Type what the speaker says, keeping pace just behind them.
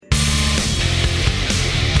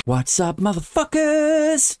What's up,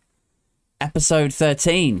 motherfuckers? Episode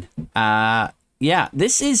 13. Yeah,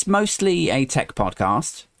 this is mostly a tech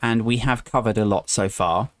podcast, and we have covered a lot so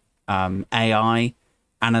far. AI,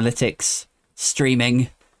 analytics, streaming.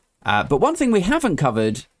 But one thing we haven't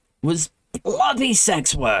covered was bloody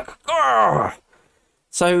sex work. Urgh!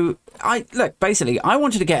 So, basically, I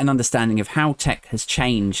wanted to get an understanding of how tech has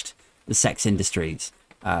changed the sex industries,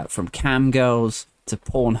 from cam girls to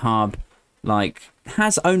Pornhub. Like,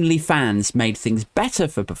 has OnlyFans made things better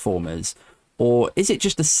for performers, or is it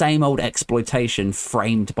just the same old exploitation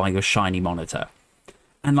framed by your shiny monitor?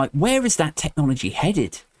 And like, where is that technology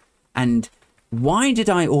headed? And why did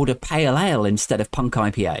I order pale ale instead of punk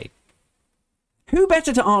IPA? Who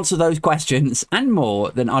better to answer those questions and more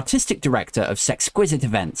than artistic director of Sexquisite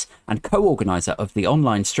Events and co-organizer of the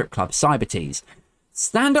online strip club Cybertease,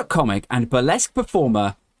 stand-up comic and burlesque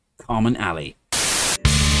performer Carmen Ali.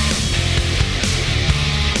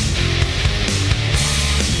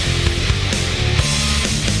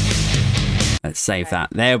 Let's save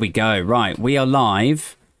that. There we go. Right, we are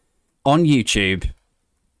live on YouTube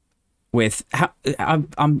with.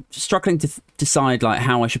 I'm struggling to decide like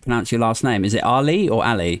how I should pronounce your last name. Is it Ali or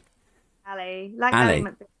Ali? Ali, like Ali.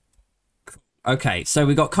 Okay, so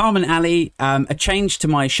we got Carmen Ali. A change to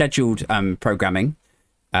my scheduled programming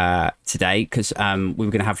today because we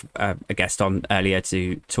were going to have a guest on earlier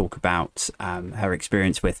to talk about her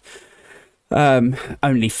experience with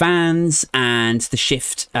OnlyFans and the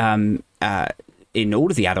shift in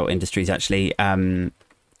all of the adult industries, actually,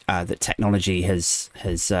 that technology has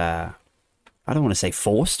I don't want to say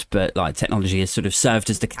forced, but like technology has sort of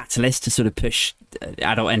served as the catalyst to sort of push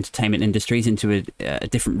adult entertainment industries into a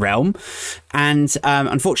different realm. And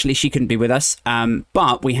unfortunately, she couldn't be with us.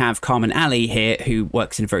 But we have Carmen Ali here, who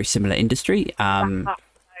works in a very similar industry.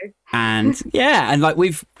 And yeah, and like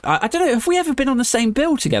I don't know, have we ever been on the same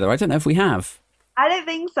bill together? I don't know if we have. I don't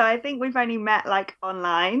think so. I think we've only met like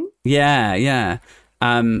online. Yeah.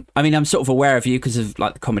 I mean, I'm sort of aware of you because of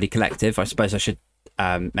like the Comedy Collective. I suppose I should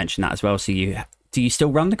mention that as well. So do you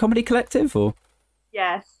still run the Comedy Collective, or?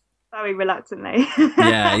 Yes, very reluctantly.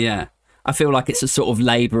 Yeah. I feel like it's a sort of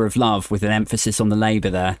labour of love with an emphasis on the labour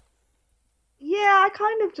there. Yeah, I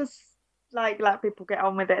kind of just like let people get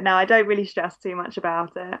on with it now. I don't really stress too much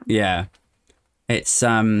about it. Yeah. It's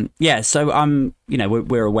so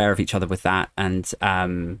we're aware of each other with that, and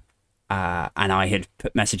I had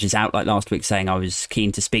put messages out like last week saying I was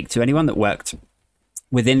keen to speak to anyone that worked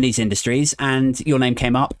within these industries, and your name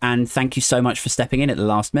came up, and thank you so much for stepping in at the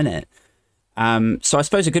last minute. So I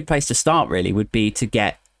suppose a good place to start really would be to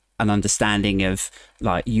get an understanding of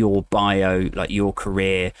like your bio, like your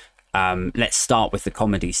career. Let's start with the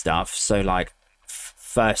comedy stuff. So like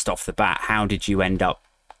first off the bat, how did you end up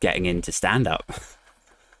getting into stand-up?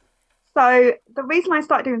 So the reason I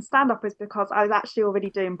started doing stand-up is because I was actually already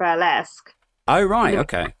doing burlesque. Oh, right.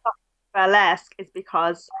 Okay. Burlesque is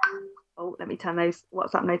because, let me turn those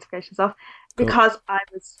WhatsApp notifications off. Cool. Because I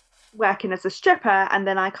was working as a stripper, and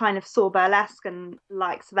then I kind of saw burlesque and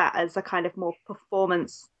liked that as a kind of more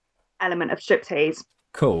performance element of striptease.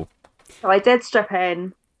 Cool. So I did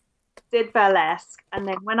stripping, did burlesque, and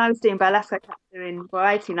then when I was doing burlesque, I kept doing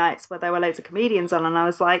variety nights where there were loads of comedians on, and I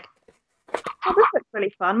was like, oh, this looks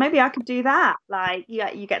really fun. Maybe I could do that. Like,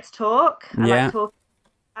 you get to talk. I like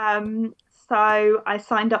talking. So I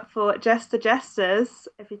signed up for Jester Jesters,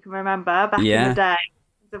 if you can remember, back in the day.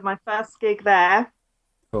 It was my first gig there.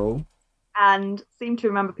 Cool. And seemed to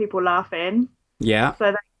remember people laughing. Yeah.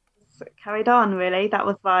 So that carried on, really. That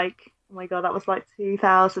was like, oh my God, that was like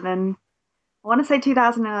 2000 and I want to say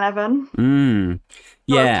 2011.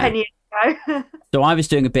 Yeah. 10 years ago. So I was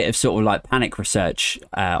doing a bit of sort of like panic research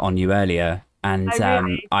on you earlier, and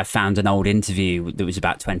really? I found an old interview that was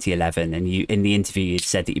about 2011, and you in the interview you'd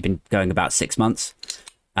said that you'd been going about 6 months,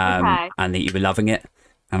 and that you were loving it.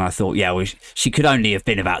 And I thought, yeah, well, she could only have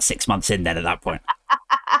been about 6 months in then at that point.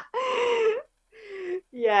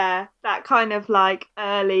 Yeah, that kind of like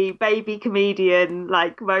early baby comedian,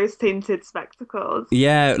 like rose tinted spectacles.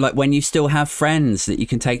 Yeah, like when you still have friends that you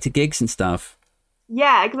can take to gigs and stuff.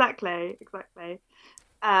 Yeah, exactly.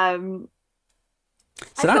 I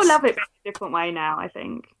still love it, but in a different way now, I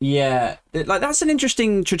think. Yeah, like that's an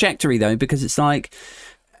interesting trajectory though, because it's like,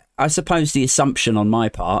 I suppose the assumption on my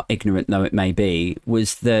part, ignorant though it may be,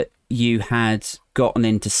 was that you had gotten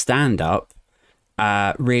into stand-up,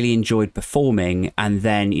 really enjoyed performing, and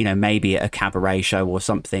then, you know, maybe at a cabaret show or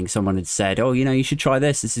something, someone had said, oh, you know, you should try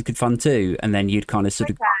this is good fun too, and then you'd kind of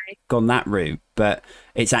sort of gone that route. But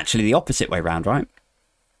it's actually the opposite way around, right?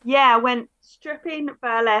 Yeah, I went stripping,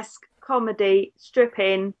 burlesque, comedy,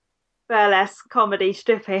 stripping, burlesque, comedy,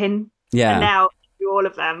 stripping. Yeah. And now do all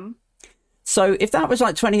of them. So if that was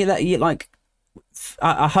like 20, like,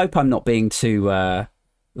 I hope I'm not being too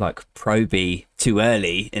like proby too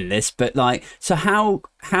early in this, but like, so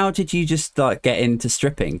how did you just like get into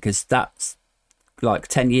stripping? Because that's like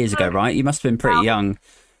 10 years ago, right? You must have been pretty young.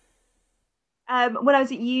 When I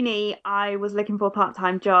was at uni, I was looking for a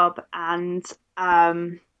part-time job, and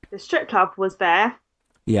the strip club was there.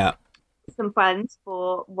 Yeah. Some friends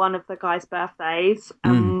for one of the guys' birthdays.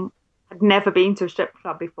 Mm. I'd never been to a strip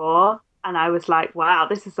club before, and I was like, "Wow,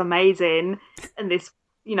 this is amazing!" And this,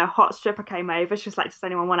 hot stripper came over. She was like, "Does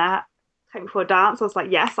anyone want to take me for a dance?" I was like,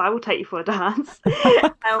 "Yes, I will take you for a dance."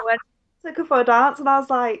 And went, took her for a dance, and I was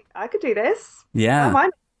like, "I could do this. Why Yeah. am I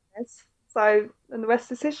not doing this?" So, and the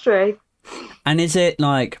rest is history. And is it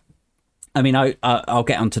like, I mean, I'll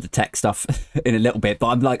get onto the tech stuff in a little bit,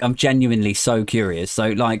 but I'm genuinely so curious. So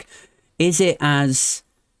like, is it as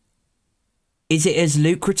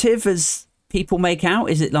lucrative as people make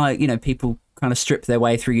out? Is it like, people kind of strip their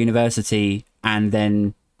way through university and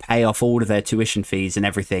then pay off all of their tuition fees and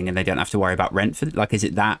everything, and they don't have to worry about rent for it? Like, is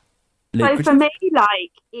it that lucrative? So for me,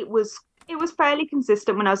 like it was fairly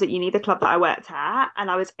consistent when I was at uni, the club that I worked at, and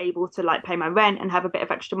I was able to like pay my rent and have a bit of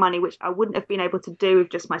extra money, which I wouldn't have been able to do with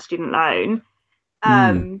just my student loan.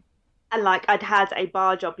 Mm. And like I'd had a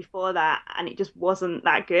bar job before that, and it just wasn't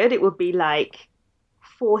that good. It would be like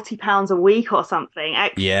 £40 a week or something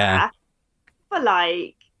Yeah. extra for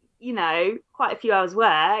like, quite a few hours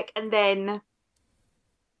work. And then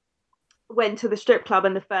went to the strip club,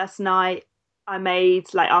 and the first night I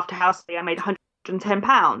made, like, after house fee, I made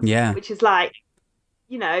 £110, Yeah. which is like,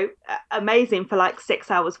 amazing for like 6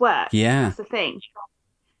 hours work. Yeah. That's the thing.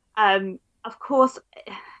 Of course,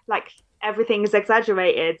 like everything is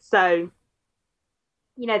exaggerated. So,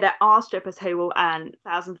 there are strippers who will earn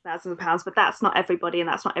thousands and thousands of pounds, but that's not everybody and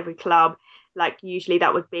that's not every club. Like usually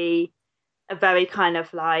that would be a very kind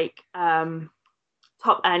of like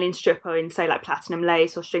top earning stripper in, say, like Platinum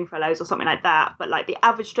Lace or Stringfellows or something like that. But like the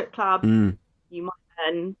average strip club, you might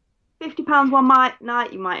earn £50 one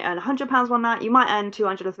night, you might earn £100 one night, you might earn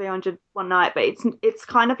 200 or 300 one night, but it's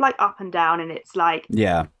kind of like up and down, and it's like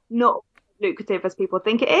not lucrative as people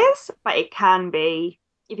think it is, but it can be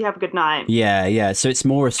if you have a good night. Yeah. So it's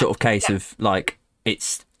more a sort of case of like,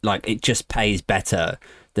 it's like it just pays better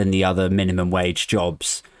than the other minimum wage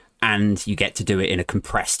jobs, and you get to do it in a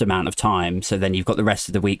compressed amount of time. So then you've got the rest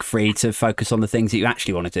of the week free to focus on the things that you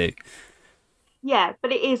actually want to do. Yeah,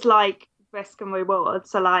 but it is like risk and reward.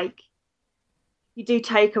 So like you do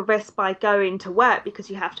take a risk by going to work because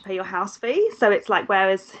you have to pay your house fee. So it's like,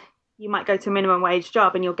 whereas you might go to a minimum wage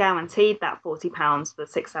job and you're guaranteed that £40 for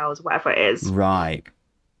 6 hours, whatever it is. Right.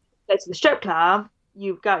 Go to the strip club,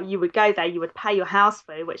 you would go there, you would pay your house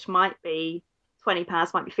fee, which might be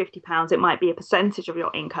 £20, might be £50, it might be a percentage of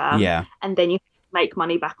your income. Yeah. And then you make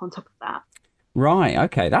money back on top of that. Right.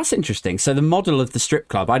 Okay. That's interesting. So the model of the strip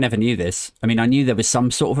club, I never knew this. I mean, I knew there was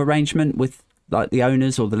some sort of arrangement with like the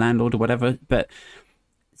owners or the landlord or whatever, but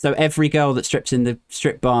so every girl that strips in the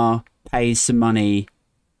strip bar pays some money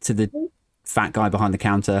to the fat guy behind the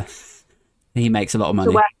counter. He makes a lot of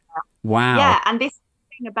money. Wow. Yeah. And this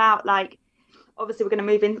thing about like, obviously we're going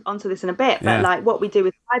to move onto this in a bit, but like what we do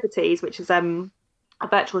with Cybertees, which is a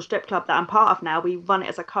virtual strip club that I'm part of now, we run it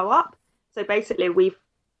as a co-op. So basically we've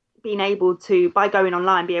been able to, by going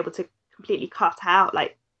online, be able to completely cut out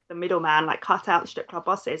like the middleman, like cut out the strip club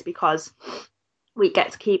bosses, because we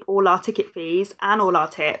get to keep all our ticket fees and all our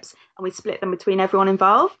tips, and we split them between everyone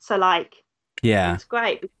involved. So like, it's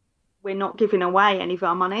great. We're not giving away any of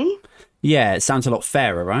our money. Yeah, it sounds a lot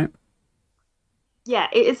fairer, right? Yeah,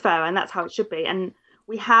 it is fair, and that's how it should be. And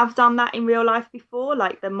we have done that in real life before.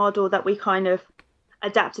 Like the model that we kind of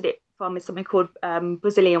adapted it from is something called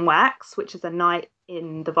Brazilian Wax, which is a night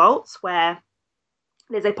in the vaults where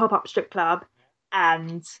there's a pop-up strip club,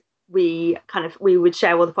 and we would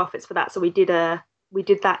share all the profits for that. So we did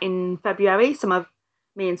that in February.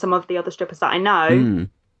 Me and some of the other strippers that I know.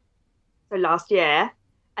 So last year.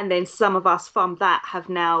 And then some of us from that have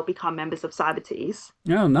now become members of Cybertees.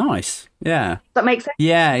 Oh, nice. Yeah. That makes sense.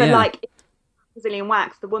 Yeah, but yeah. Like Brazilian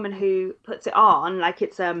Wax, the woman who puts it on, like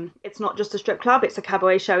it's not just a strip club, it's a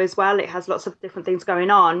cabaret show as well. It has lots of different things going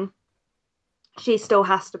on. She still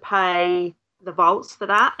has to pay the vaults for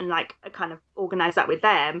that and like kind of organize that with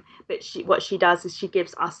them. But what she does is she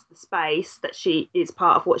gives us the space that she is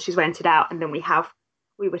part of what she's rented out, and then we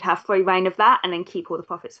would have free reign of that and then keep all the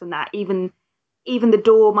profits from that. Even the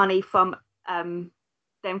door money from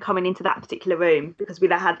them coming into that particular room, because we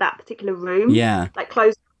had that particular room like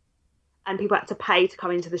closed and people had to pay to come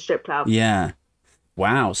into the strip club. Yeah.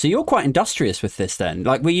 Wow. So you're quite industrious with this then.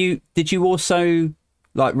 Like, did you also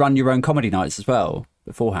like run your own comedy nights as well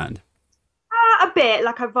beforehand? A bit,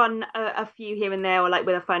 like I've run a few here and there, or like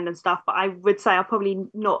with a friend and stuff. But I would say I'm probably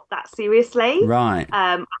not that seriously. Right.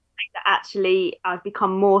 I think that actually I've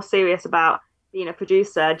become more serious about being a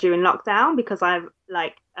producer during lockdown because I've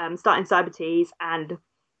like starting Cyber Teas and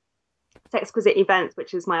Exquisite Events,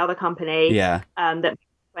 which is my other company. Yeah. That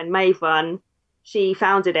when Maeve run, she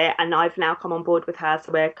founded it, and I've now come on board with her,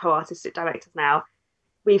 so we're co-artistic directors now.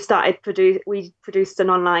 We produced an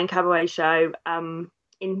online cabaret show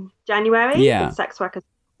in January. Yeah. With Sex Workers,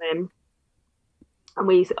 and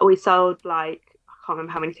we sold like, I can't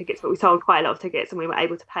remember how many tickets, but we sold quite a lot of tickets, and we were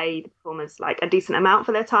able to pay the performers like a decent amount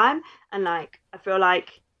for their time. And like I feel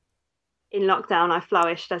like in lockdown I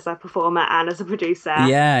flourished as a performer and as a producer.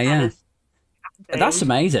 Yeah. That's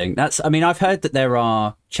amazing. I mean, I've heard that there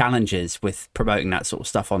are challenges with promoting that sort of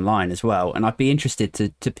stuff online as well, and I'd be interested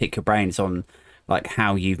to pick your brains on like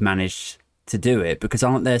how you've managed to do it, because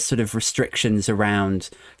aren't there sort of restrictions around,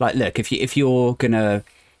 like, look, if you're gonna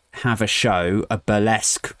have a show, a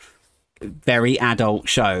burlesque, very adult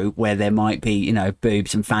show where there might be, you know,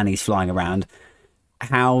 boobs and fannies flying around,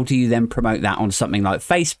 how do you then promote that on something like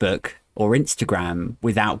Facebook or Instagram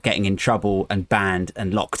without getting in trouble and banned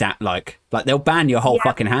and locked out? Like they'll ban your whole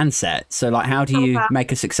fucking handset. So like, how do you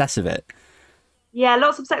make a success of it? Yeah,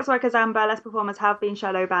 lots of sex workers and burlesque performers have been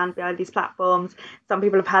shadow banned behind these platforms. Some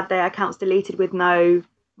people have had their accounts deleted with no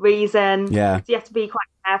reason. Yeah. So you have to be quite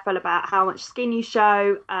careful about how much skin you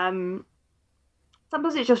show.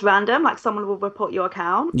 Sometimes it's just random, like someone will report your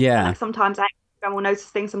account. Yeah. Like sometimes Instagram will notice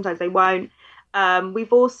things, sometimes they won't.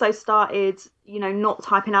 We've also started, not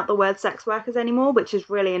typing out the word sex workers anymore, which is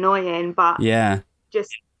really annoying, but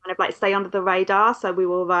just kind of like stay under the radar. So we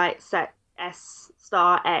will write S*X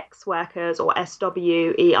workers or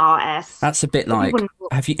SWERS. That's a bit like,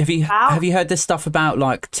 have you heard this stuff about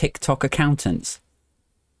like TikTok accountants?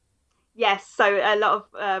 Yes, so a lot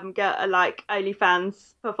of like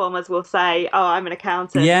OnlyFans performers will say, "Oh, I'm an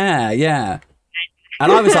accountant." Yeah.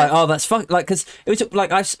 And I was like, "Oh, that's fun!" Like, because it was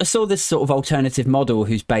like I saw this sort of alternative model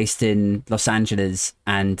who's based in Los Angeles,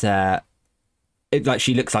 and like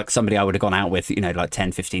she looks like somebody I would have gone out with, like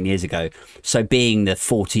 10, 15 years ago. So being the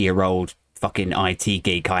 40-year-old fucking IT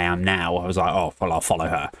geek I am now, I was like, "Oh, well, I'll follow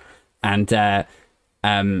her," and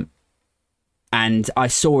I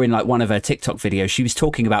saw in like one of her TikTok videos, she was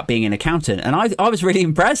talking about being an accountant. And I was really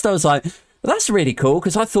impressed. I was like, well, that's really cool.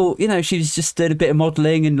 Because I thought, she was just doing a bit of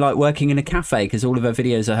modeling and like working in a cafe, because all of her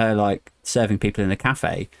videos are her like serving people in a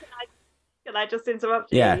cafe. Can I just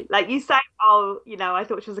interrupt you? Yeah. Like you say, I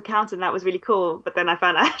thought she was an accountant. That was really cool. But then I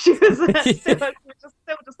found out she was still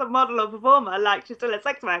just a model or performer. Like she's still a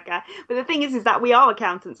sex worker. But the thing is that we are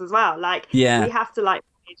accountants as well. Like we have to like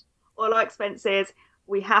manage all our expenses.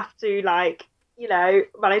 We have to like,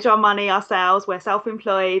 manage our money ourselves. We're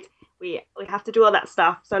self-employed. We have to do all that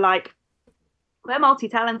stuff. So like we're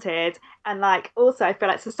multi-talented, and like also I feel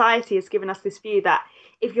like society has given us this view that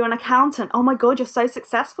if you're an accountant, oh my god, you're so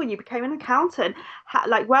successful, you became an accountant,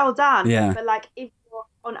 like well done. Yeah. But like if you're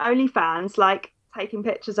on OnlyFans, like taking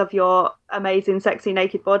pictures of your amazing sexy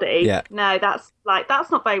naked body, no, that's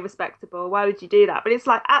not very respectable. Why would you do that? But it's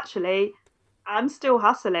like, actually, I'm still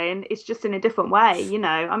hustling. It's just in a different way.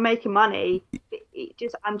 I'm making money.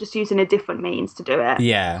 I'm just using a different means to do it.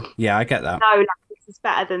 Yeah, I get that. No, like this is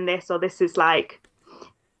better than this, or this is like.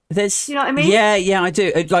 Do you know what I mean? Yeah, I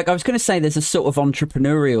do. Like I was going to say, there's a sort of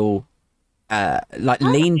entrepreneurial,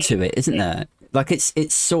 lean to it, isn't there? Like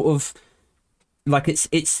it's sort of like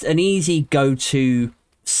it's an easy go-to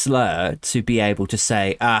slur to be able to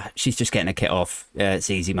say, she's just getting a kit off.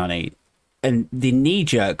 It's easy money. And the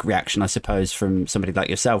knee-jerk reaction, I suppose, from somebody like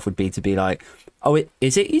yourself would be to be like, oh,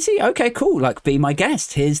 is it easy? Okay, cool. Like, be my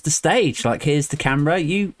guest. Here's the stage. Like, here's the camera.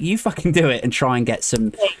 You fucking do it and try and get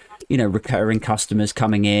some, recurring customers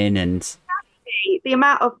coming in. And the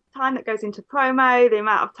amount of time that goes into promo, the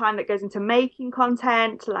amount of time that goes into making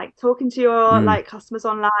content, like talking to your like customers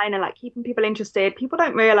online and like keeping people interested. People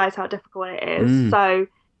don't realize how difficult it is. So,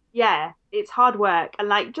 yeah, it's hard work. And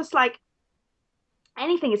like, just like,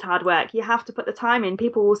 anything is hard work. You have to put the time in.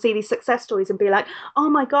 People will see these success stories and be like, oh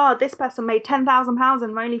my god, this person made £10,000 on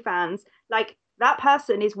OnlyFans. Like that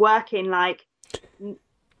person is working like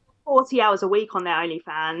 40 hours a week on their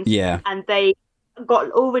OnlyFans. Yeah. And they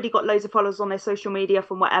already got loads of followers on their social media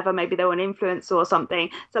from whatever, maybe they were an influencer or something.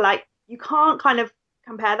 So like you can't kind of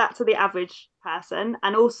compare that to the average person.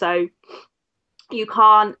 And also you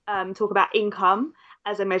can't talk about income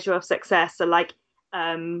as a measure of success. So like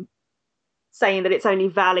saying that it's only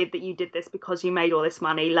valid that you did this because you made all this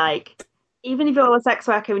money. Like, even if you're a sex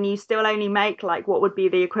worker and you still only make like what would be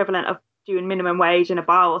the equivalent of doing minimum wage in a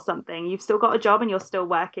bar or something, you've still got a job and you're still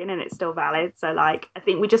working and it's still valid. So like I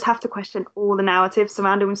think we just have to question all the narratives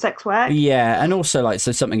surrounding with sex work. Yeah, and also like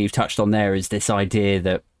so something you've touched on there is this idea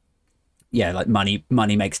that like money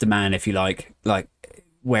makes the man, if you like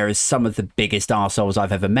whereas some of the biggest arseholes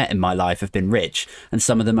I've ever met in my life have been rich, and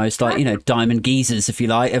some of the most like, you know, diamond geezers, if you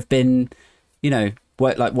like, have been, you know,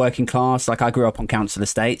 working class. Like I grew up on council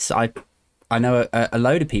estates. I know a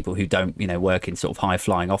load of people who don't, you know, work in sort of high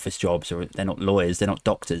flying office jobs, or they're not lawyers, they're not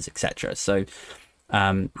doctors, etc. So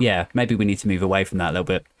yeah, maybe we need to move away from that a little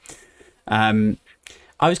bit. I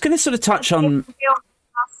was going to sort of touch on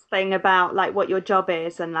thing about like what your job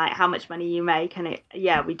is and like how much money you make, and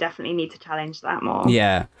we definitely need to challenge that more.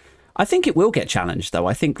 Yeah, I think it will get challenged though.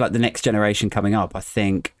 I think like the next generation coming up, I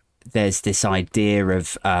think there's this idea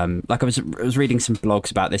of like I was reading some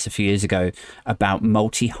blogs about this a few years ago about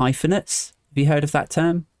multi-hyphenates. Have you heard of that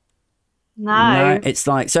term? No. It's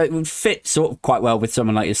like, so it would fit sort of quite well with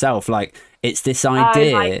someone like yourself. Like it's this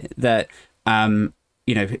idea that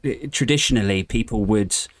you know, traditionally people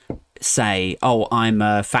would say, oh, I'm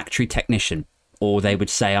a factory technician, or they would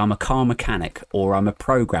say I'm a car mechanic, or I'm a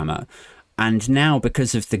programmer. And now,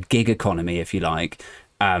 because of the gig economy, if you like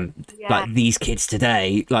these kids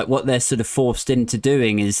today, like what they're sort of forced into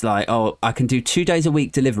doing is like, oh, I can do 2 days a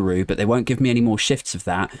week Deliveroo, but they won't give me any more shifts of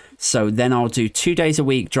that. So then I'll do 2 days a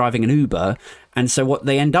week driving an Uber. And so what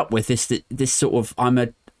they end up with is this sort of, I'm a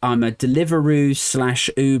Deliveroo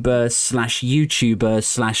 / Uber /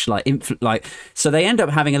 YouTuber / like so they end up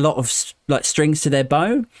having a lot of like strings to their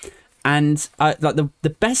bow. And like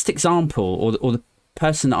the best example, or the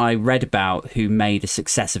person that I read about who made a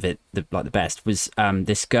success of it, the best, was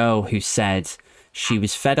this girl who said she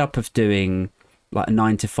was fed up of doing like a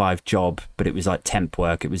 9 to 5 job, but it was like temp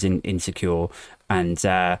work. It was insecure, and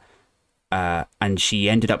she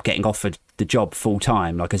ended up getting offered the job full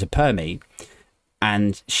time, like as a permie.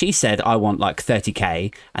 And she said, I want like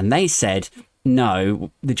 30k. And they said,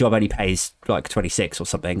 no, the job only pays like 26 or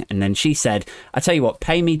something. And then she said, I tell you what,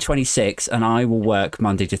 pay me 26 and I will work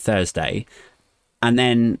Monday to Thursday. And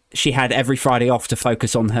then she had every Friday off to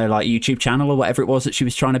focus on her like YouTube channel or whatever it was that she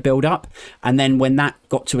was trying to build up. And then when that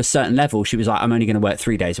got to a certain level, she was like, I'm only going to work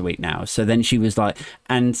 3 days a week now. So then she was like,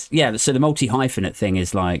 and yeah, so the multi-hyphenate thing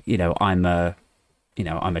is like, I'm a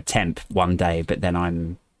temp one day, but then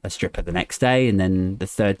I'm a stripper the next day, and then the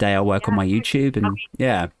third day I'll work on my YouTube. And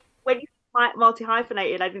when you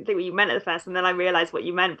multi-hyphenated, I didn't think what you meant at the first, and then I realized what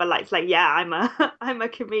you meant. But like, it's like, yeah, I'm a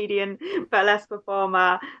comedian, burlesque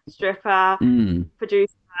performer, stripper,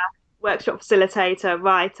 producer, workshop facilitator,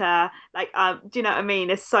 writer. Like, do you know what I mean?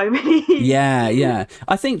 There's so many. Yeah.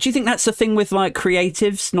 Do you think that's the thing with like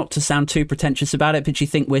creatives? Not to sound too pretentious about it, but do you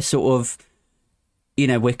think we're sort of,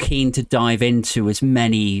 we're keen to dive into as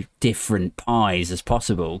many different pies as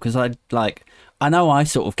possible? Because I know I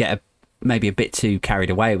sort of get maybe a bit too carried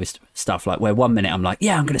away with stuff, like where one minute I'm like,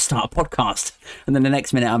 yeah, I'm going to start a podcast, and then the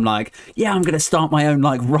next minute I'm like, yeah, I'm going to start my own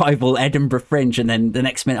like rival Edinburgh Fringe, and then the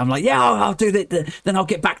next minute I'm like, yeah, I'll do that, then I'll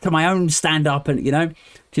get back to my own stand-up. And do you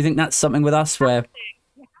think that's something with us where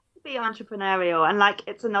you have to be entrepreneurial, and like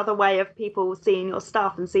it's another way of people seeing your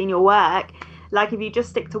stuff and seeing your work? Like if you just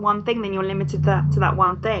stick to one thing, then you're limited to that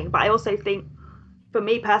one thing. But I also think, for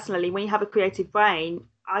me personally, when you have a creative brain,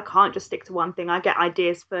 I can't just stick to one thing. I get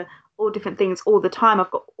ideas for all different things all the time. I've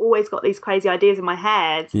always got these crazy ideas in my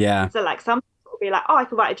head. Yeah. So like sometimes it'll be like, oh, I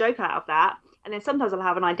could write a joke out of that. And then sometimes I'll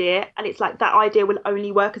have an idea and it's like that idea will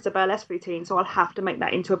only work as a burlesque routine. So I'll have to make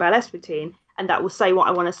that into a burlesque routine, and that will say what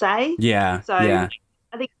I want to say. Yeah. So yeah.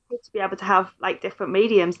 I think it's good to be able to have like different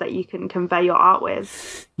mediums that you can convey your art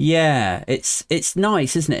with. Yeah, it's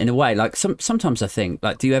nice, isn't it, in a way? Like sometimes I think,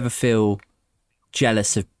 like, do you ever feel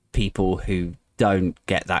jealous of people who don't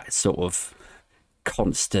get that sort of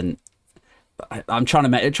constant? I'm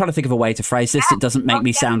trying to think of a way to phrase this. It doesn't make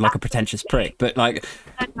me sound like a pretentious prick, but like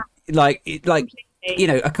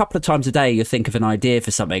a couple of times a day you think of an idea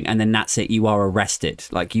for something, and then that's it. You are arrested.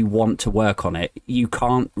 Like you want to work on it. You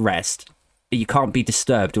can't rest. You can't be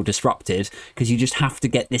disturbed or disrupted, because you just have to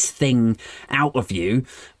get this thing out of you.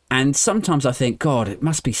 And sometimes I think, God, it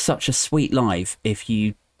must be such a sweet life if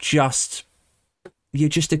you're just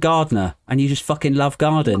a gardener and you just fucking love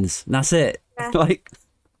gardens. And that's it. Yeah.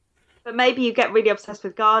 But maybe you get really obsessed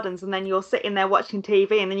with gardens, and then you're sitting there watching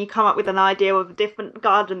TV, and then you come up with an idea of a different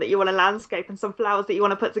garden that you want to landscape and some flowers that you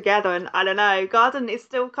want to put together. And I don't know, garden is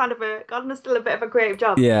still a bit of a creative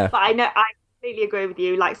job. Yeah. But I completely agree with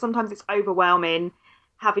you. Like sometimes it's overwhelming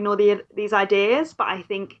having all these ideas, but I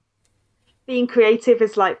think being creative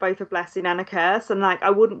is like both a blessing and a curse, and like I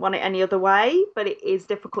wouldn't want it any other way, but it is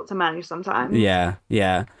difficult to manage sometimes. Yeah.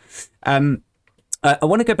 I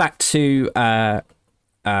want to go back to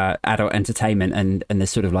adult entertainment and the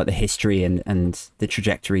sort of like the history and the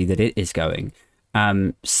trajectory that it is going.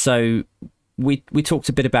 So we talked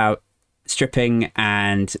a bit about stripping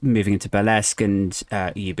and moving into burlesque, and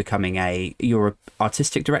you becoming you're an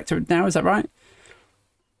artistic director now, is that right?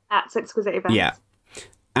 At Exquisite Events. Yeah.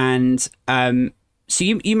 And so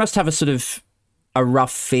you must have a sort of a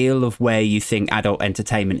rough feel of where you think adult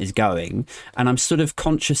entertainment is going. And I'm sort of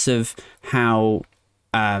conscious of how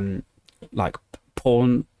like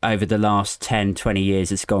porn over the last 10, 20 years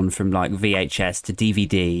has gone from like VHS to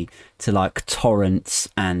DVD to like torrents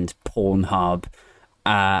and Pornhub.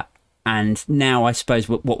 And now I suppose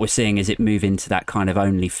what we're seeing is it move into that kind of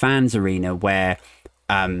OnlyFans arena where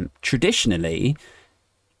traditionally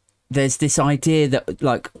there's this idea that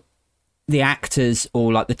like the actors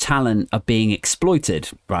or like the talent are being exploited,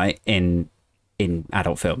 right, in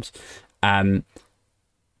adult films.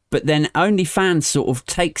 But then OnlyFans sort of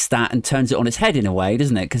takes that and turns it on its head in a way,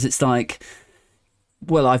 doesn't it? Because it's like,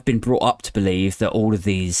 well, I've been brought up to believe that all of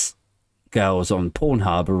these girls on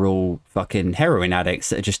Pornhub are all fucking heroin addicts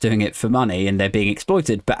that are just doing it for money and they're being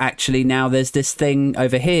exploited. But actually now there's this thing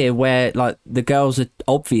over here where like the girls are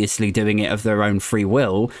obviously doing it of their own free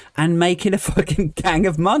will and making a fucking gang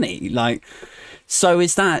of money. Like, so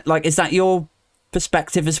is that your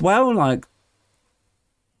perspective as well? Like,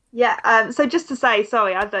 yeah, so just to say,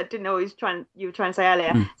 sorry, I didn't know what you were trying to say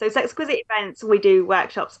earlier. So Sexquisite Events, we do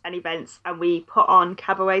workshops and events, and we put on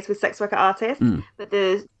cabarets with sex worker artists. But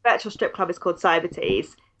the virtual strip club is called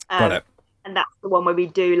Cybertease. Got it. And that's the one where we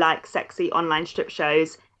do like sexy online strip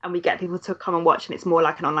shows, and we get people to come and watch, and it's more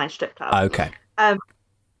like an online strip club. Okay.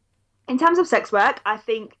 In terms of sex work, I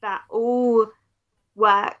think that all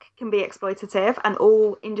work can be exploitative, and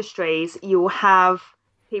all industries you'll have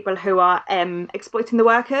people who are exploiting the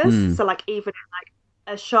workers. So like even in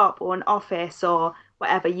like a shop or an office or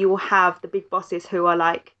whatever, you will have the big bosses who are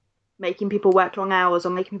like making people work long hours or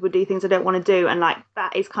making people do things they don't want to do. And like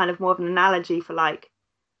that is kind of more of an analogy for like,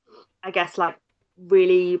 I guess, like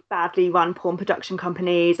really badly run porn production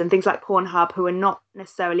companies and things like Pornhub, who are not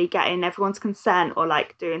necessarily getting everyone's consent or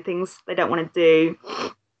like doing things they don't want to do.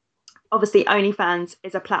 Obviously OnlyFans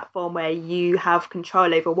is a platform where you have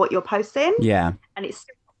control over what you're posting. Yeah. And it's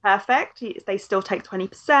perfect. They still take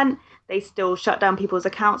 20%. They still shut down people's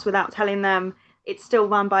accounts without telling them. It's still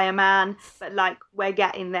run by a man, but like we're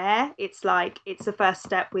getting there. It's like it's the first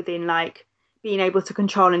step within like being able to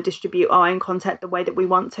control and distribute our own content the way that we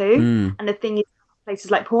want to. And the thing is, places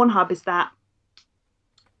like Pornhub is that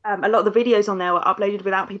a lot of the videos on there were uploaded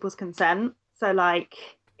without people's consent. So like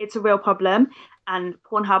it's a real problem. And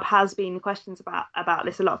Pornhub has been questions about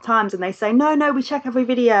this a lot of times, and they say no, we check every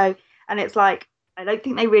video, and it's like I don't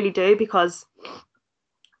think they really do, because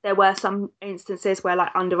there were some instances where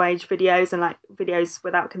like underage videos and like videos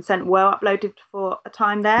without consent were uploaded for a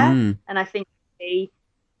time there. And I think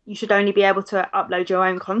you should only be able to upload your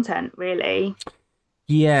own content, really.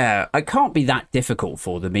 Yeah, it can't be that difficult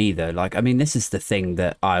for them either. Like, I mean, this is the thing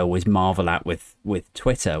that I always marvel at with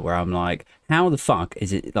Twitter, where I'm like, how the fuck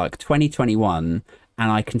is it like 2021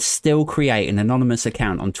 and I can still create an anonymous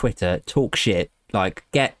account on Twitter, talk shit, like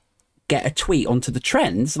get a tweet onto the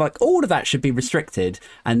trends? Like, all of that should be restricted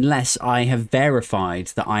unless I have verified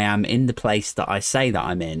that I am in the place that I say that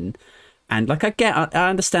I'm in. And like, I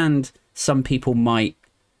understand some people might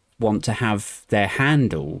want to have their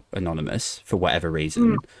handle anonymous for whatever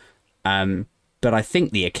reason. But I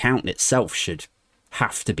think the account itself should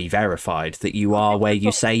have to be verified that you are where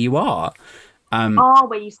you say you are.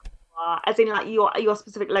 Where you say you are, as in like your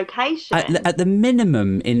specific location. At the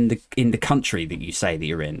minimum in the country that you say that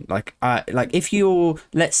you're in. Like if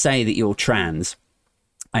let's say that you're trans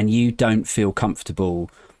and you don't feel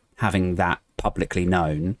comfortable having that publicly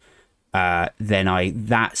known, then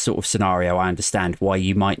that sort of scenario, I understand why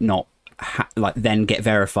you might not then get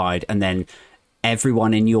verified, and then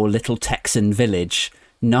everyone in your little Texan village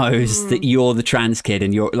knows that you're the trans kid,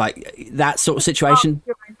 and you're like that sort of situation.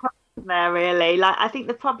 There, really, like I think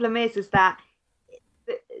the problem is that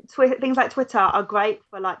things like Twitter are great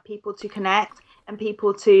for like people to connect and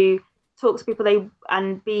people to talk to people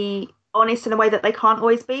and be honest in a way that they can't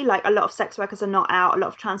always be. Like, a lot of sex workers are not out, a lot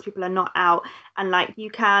of trans people are not out, and like you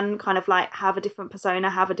can kind of like have a different persona,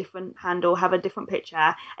 have a different handle, have a different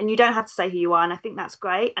picture, and you don't have to say who you are. And I think that's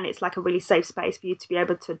great, and it's like a really safe space for you to be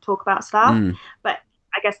able to talk about stuff. But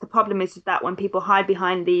I guess the problem is that when people hide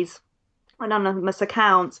behind these anonymous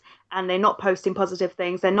accounts and they're not posting positive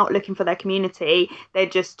things, they're not looking for their community, they're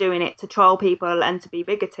just doing it to troll people and to be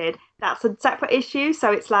bigoted, that's a separate issue.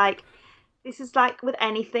 So it's like, this is like with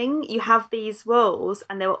anything, you have these roles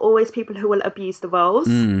and there are always people who will abuse the roles.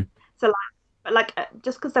 So like But like,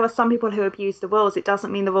 just because there were some people who abused the rules, it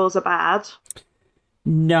doesn't mean the rules are bad. Does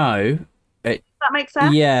No, that make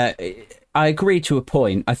sense? yeah, I agree to a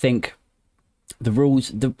point. I think the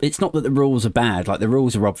rules, it's not that the rules are bad. Like, the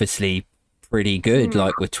rules are obviously pretty good.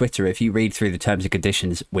 Like with Twitter, if you read through the terms and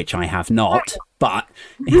conditions, which I have not, but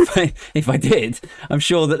if I did, I'm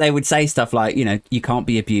sure that they would say stuff like, you know, you can't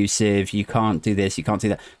be abusive, you can't do this, you can't do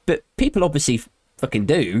that. But people obviously fucking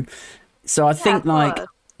do. So I think, of like, course.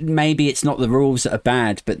 maybe it's not the rules that are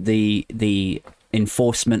bad, but the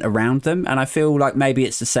enforcement around them. And I feel like maybe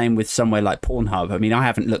it's the same with somewhere like Pornhub. I mean, I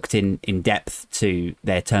haven't looked in depth to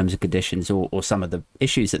their terms and conditions or some of the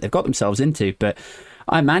issues that they've got themselves into, but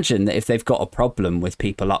I imagine that if they've got a problem with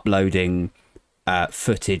people uploading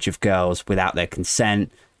footage of girls without their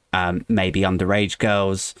consent, maybe underage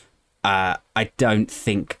girls, I don't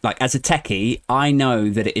think, like, as a techie, I know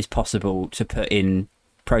that it is possible to put in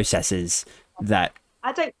processes that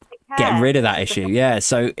I don't get care. rid of that issue. Yeah.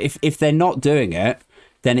 So if they're not doing it,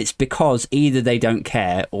 then it's because either they don't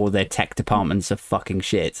care or their tech departments are fucking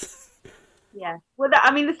shit. Yeah. Well,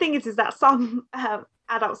 I mean, the thing is that some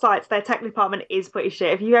adult sites, their tech department is pretty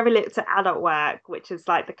shit. If you ever looked at Adult Work, which is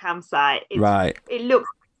like the cam site, Right. it looks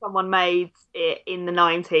like someone made it in the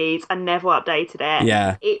 90s and never updated it.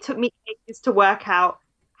 Yeah. It took me ages to work out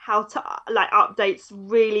how to like update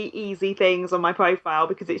really easy things on my profile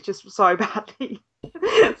because it's just so badly.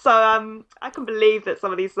 So I can believe that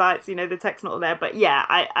some of these sites, you know, the tech's not there. But yeah,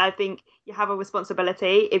 I think you have a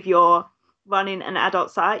responsibility if you're running an adult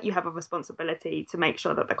site, you have a responsibility to make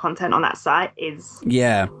sure that the content on that site is,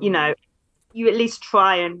 Yeah. you know, you at least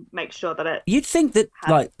try and make sure that it You'd think that,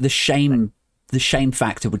 has. like, the shame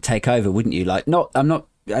factor would take over, wouldn't you? Like,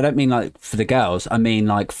 I don't mean like for the girls. I mean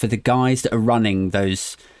like for the guys that are running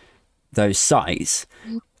those sites.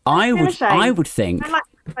 I would think, I like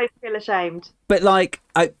to feel ashamed. but like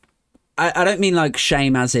I don't mean like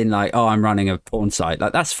shame as in like, oh, I'm running a porn site.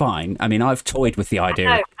 Like, that's fine. I mean, I've toyed with the idea.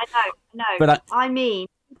 I know. But I mean,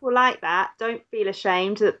 people like that don't feel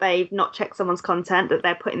ashamed that they've not checked someone's content, that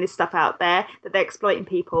they're putting this stuff out there, that they're exploiting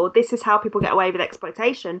people. This is how people get away with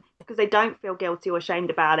exploitation because they don't feel guilty or ashamed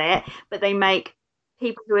about it, but they make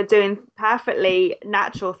people who are doing perfectly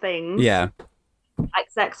natural things, yeah,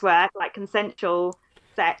 like sex work, like consensual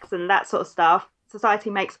sex and that sort of stuff. Society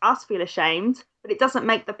makes us feel ashamed, but it doesn't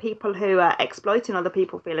make the people who are exploiting other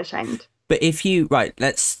people feel ashamed. but if you right,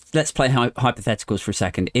 let's play hypotheticals for a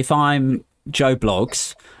second. If I'm Joe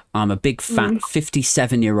Blogs, I'm a big fat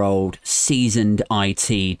 57-year-old seasoned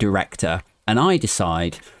IT director, and I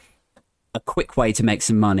decide a quick way to make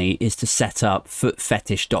some money is to set up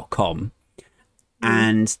footfetish.com.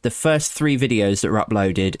 And the first 3 videos that are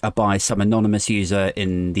uploaded are by some anonymous user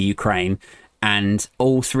in the Ukraine, and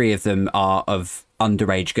all 3 of them are of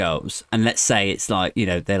underage girls. And let's say it's like, you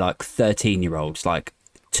know, they're like 13-year-olds, like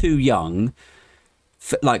too young,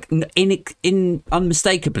 like in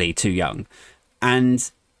unmistakably too young. And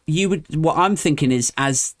what I'm thinking is,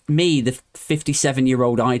 as me, the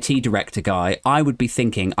 57-year-old IT director guy, I would be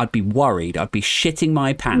thinking, I'd be worried, I'd be shitting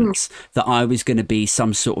my pants that I was going to be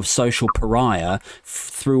some sort of social pariah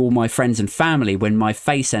through all my friends and family when my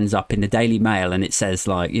face ends up in the Daily Mail and it says,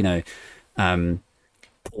 like, you know,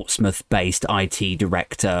 Portsmouth-based IT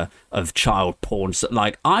director of child porn. So,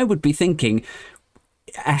 like, I would be thinking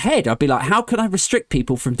ahead. I'd be like, how can I restrict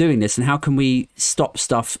people from doing this, and how can we stop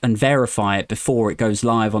stuff and verify it before it goes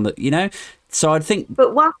live on the, you know? So I'd think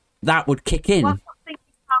But once that would kick in. something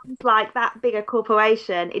becomes like that bigger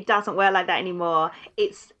corporation, it doesn't work like that anymore.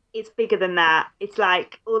 It's bigger than that. It's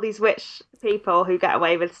like all these rich people who get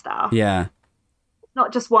away with stuff. Yeah. It's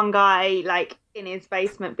not just one guy like in his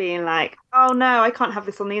basement being like, oh no, I can't have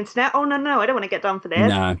this on the internet. Oh no, I don't want to get done for this.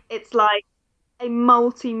 No. It's like a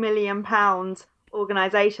multi-million-pound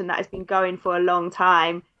organization that has been going for a long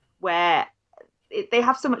time, where they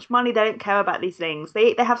have so much money, they don't care about these things.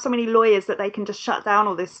 They have so many lawyers that they can just shut down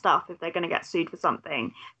all this stuff if they're going to get sued for something.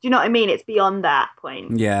 Do you know what I mean? It's beyond that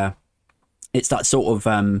point. Yeah. It's that sort of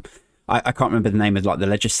I can't remember the name of like the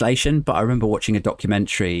legislation, but I remember watching a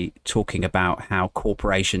documentary talking about how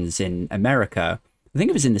corporations in America, I think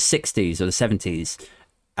it was in the 60s or the 70s,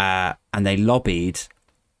 and they lobbied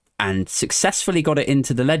and successfully got it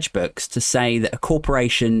into the ledge books to say that a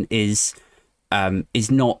corporation is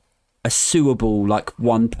not a suable, like,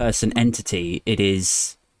 one person entity. It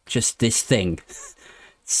is just this thing.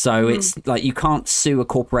 So it's like, you can't sue a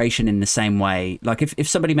corporation in the same way. Like, if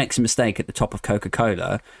somebody makes a mistake at the top of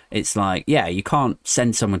Coca-Cola, it's like, yeah, you can't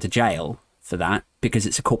send someone to jail for that because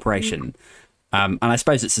it's a corporation. And I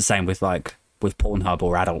suppose it's the same with with Pornhub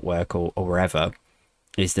or Adult Work or wherever,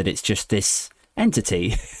 is that it's just this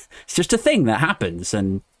entity. It's just a thing that happens.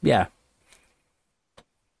 And yeah.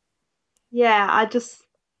 Yeah,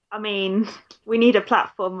 I mean, we need a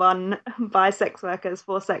platform run by sex workers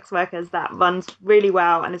for sex workers that runs really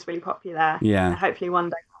well and is really popular. Yeah. And hopefully one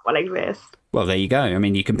day that will exist. Well, there you go. I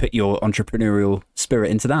mean, you can put your entrepreneurial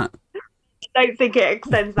spirit into that. I don't think it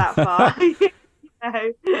extends that far.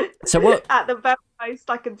 No. So what? At the very most,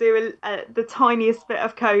 I could do the tiniest bit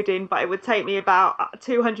of coding, but it would take me about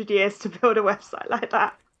 200 years to build a website like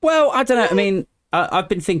that. Well, I don't know. I mean, I've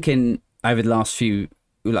been thinking over the last few,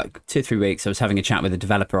 like 2 or 3 weeks, I was having a chat with a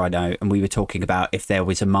developer I know, and we were talking about if there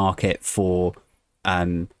was a market for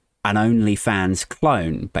an OnlyFans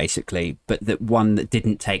clone, basically, but that one that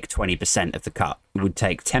didn't take 20% of the cut, would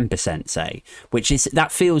take 10%, say, which is,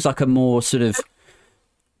 that feels like a more sort of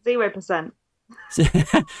 0%.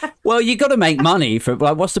 well, you got to make money for,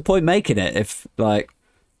 like, what's the point making it if, like,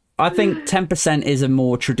 I think 10% is a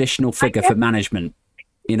more traditional figure for management,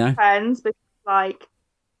 you know? Depends, because like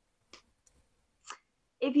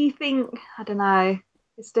if you think, I don't know,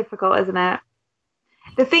 it's difficult, isn't it?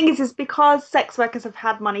 The thing is because sex workers have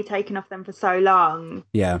had money taken off them for so long,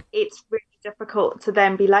 Yeah. it's really difficult to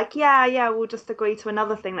then be like, yeah, we'll just agree to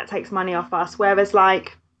another thing that takes money off us. Whereas,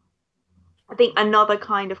 like, I think another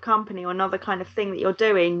kind of company or another kind of thing that you're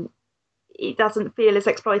doing, it doesn't feel as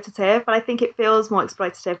exploitative, but I think it feels more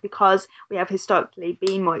exploitative because we have historically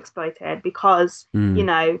been more exploited because, you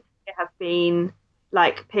know, there have been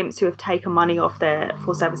like pimps who have taken money off their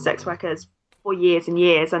full service sex workers for years and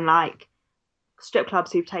years, and like strip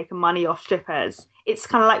clubs who've taken money off strippers. It's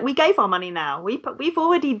kind of like we gave our money now. We've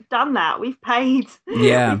already done that. We've paid.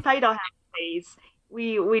 Yeah. We've paid our house fees.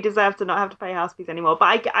 We deserve to not have to pay house fees anymore.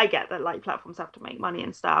 But I get that like platforms have to make money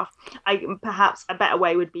and stuff. Perhaps a better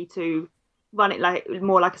way would be to run it like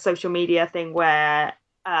more like a social media thing where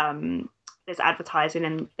there's advertising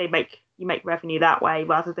and you make revenue that way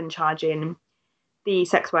rather than charging the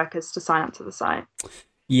sex workers to sign up to the site.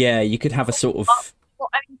 Yeah, you could have a sort of...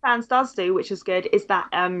 What OnlyFans does do, which is good, is that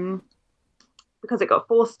because it got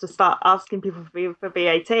forced to start asking people for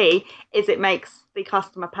VAT, is it makes the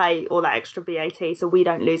customer pay all that extra VAT, so we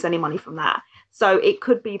don't lose any money from that. So it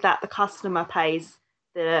could be that the customer pays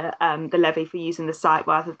the levy for using the site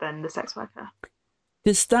rather than the sex worker.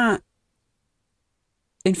 Does that...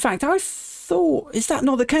 In fact, I thought, is that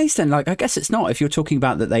not the case then? Like, I guess it's not if you're talking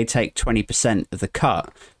about that they take 20% of the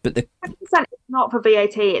cut, but the 20% is not for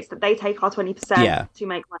VAT, it's that they take our 20% to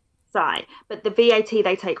make money on the site, but the VAT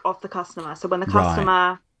they take off the customer. So when the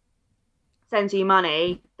customer sends you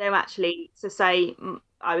money, they're actually, so say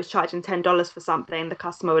I was charging $10 for something, the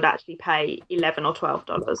customer would actually pay $11 or $12,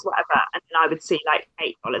 whatever, and then I would see like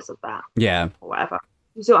 $8 of that. Yeah. Or whatever.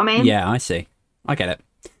 You see what I mean? Yeah, I see. I get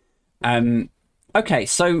it. Okay,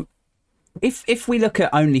 so if we look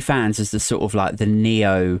at OnlyFans as the sort of like the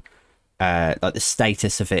neo, like the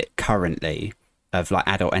status of it currently, of like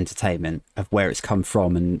adult entertainment, of where it's come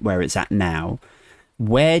from and where it's at now,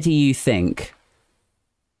 where do you think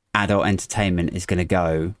adult entertainment is going to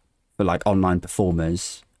go for like online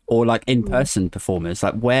performers or like in-person performers?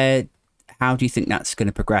 Like how do you think that's going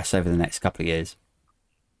to progress over the next couple of years?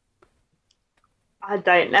 I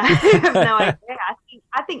don't know. I have no idea.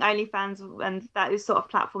 I think OnlyFans and those sort of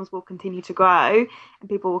platforms will continue to grow and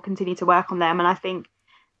people will continue to work on them. And I think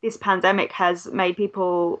this pandemic has made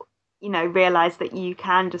people, you know, realize that you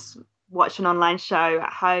can just watch an online show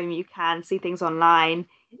at home. You can see things online.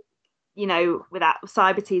 You know, without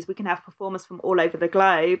Cybertees, we can have performers from all over the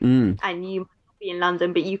globe, and you might be in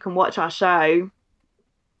London, but you can watch our show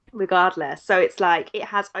regardless. So it's like it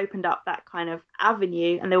has opened up that kind of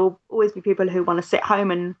avenue, and there will always be people who want to sit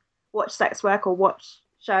home and watch sex work or watch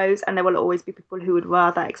shows, and there will always be people who would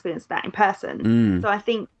rather experience that in person. So I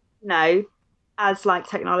think, you know, as like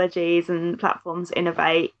technologies and platforms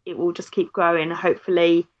innovate, it will just keep growing.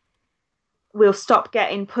 Hopefully we'll stop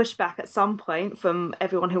getting pushback at some point from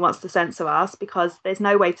everyone who wants to censor us, because there's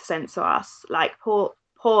no way to censor us. Like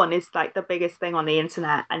porn is like the biggest thing on the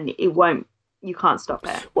internet, and you can't stop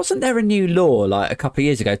it. Wasn't there a new law like a couple of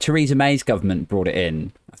years ago? Theresa May's government brought it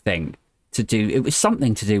in, I think, it was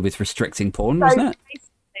something to do with restricting porn, wasn't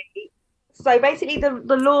it? So basically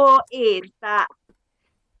the law is that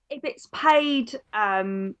if it's paid,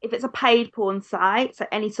 if it's a paid porn site, so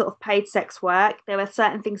any sort of paid sex work, there are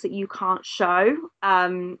certain things that you can't show.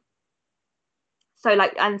 So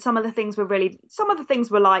like, and some of the things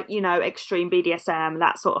were like, you know, extreme BDSM,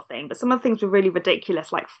 that sort of thing. But some of the things were really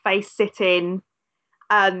ridiculous, like face sitting.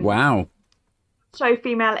 Wow. Show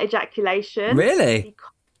female ejaculation. Really?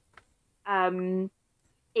 Because,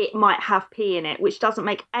 it might have pee in it, which doesn't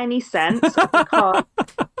make any sense because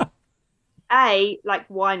A, like,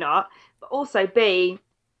 why not? But also B,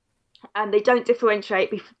 they don't differentiate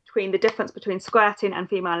between the difference between squirting and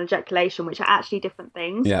female ejaculation, which are actually different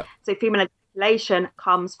things. Yeah. So female ejaculation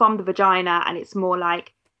comes from the vagina, and it's more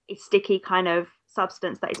like a sticky kind of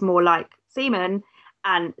substance that is more like semen,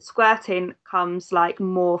 and squirting comes like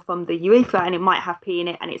more from the urethra, and it might have pee in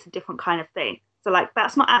it, and it's a different kind of thing. So like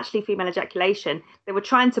that's not actually female ejaculation. They were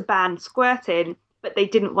trying to ban squirting, but they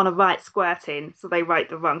didn't want to write squirting, so they wrote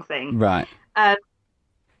the wrong thing. Right.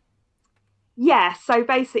 Yeah, so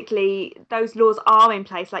basically those laws are in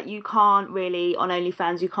place. Like you can't really, on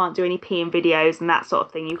OnlyFans, you can't do any peeing videos and that sort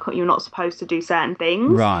of thing. You're not supposed to do certain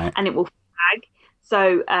things, Right. and it will flag.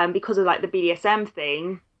 So because of like the BDSM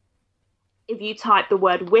thing, if you type the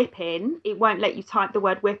word whipping, it won't let you type the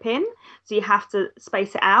word whipping. So you have to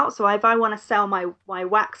space it out. So if I want to sell my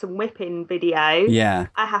wax and whipping video, Yeah.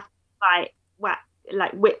 I have to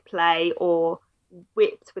like whip play or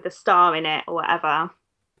whipped with a star in it or whatever.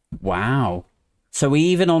 Wow. So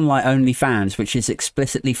even on like OnlyFans, which is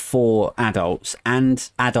explicitly for adults,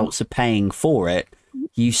 and adults are paying for it,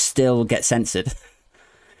 you still get censored.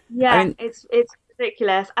 Yeah, I mean, it's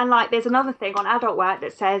ridiculous. And like there's another thing on adult work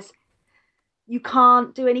that says you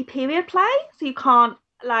can't do any period play. So you can't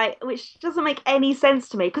like, which doesn't make any sense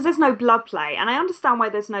to me because there's no blood play. And I understand why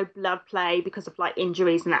there's no blood play because of like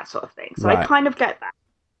injuries and that sort of thing. So right. I kind of get that.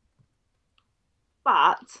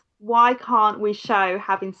 But why can't we show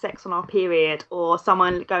having sex on our period, or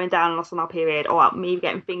someone going down on us on our period, or me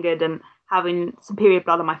getting fingered and having some period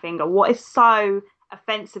blood on my finger? What is so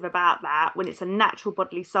offensive about that when it's a natural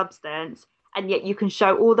bodily substance, and yet you can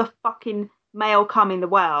show all the fucking male cum in the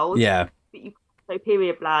world? Yeah. But you can't show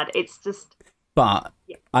period blood. It's just. But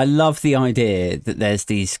yeah. I love the idea that there's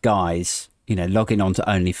these guys, you know, logging on to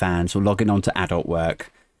OnlyFans or logging on to adult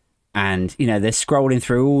work, and you know they're scrolling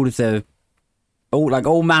through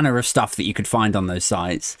all manner of stuff that you could find on those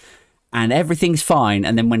sites, and everything's fine.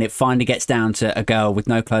 And then when it finally gets down to a girl with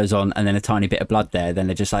no clothes on and then a tiny bit of blood there, then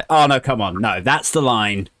they're just like, oh no, come on, no, that's the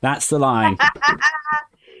line. That's the line.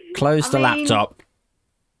 Close the laptop.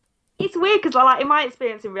 It's weird because like in my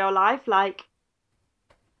experience in real life, like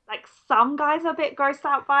some guys are a bit grossed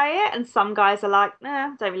out by it, and some guys are like,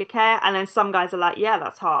 nah, don't really care. And then some guys are like, yeah,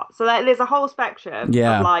 that's hot. So like, there's a whole spectrum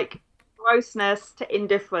of like grossness to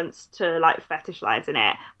indifference to like fetishizing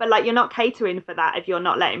it, but like you're not catering for that if you're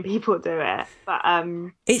not letting people do it. But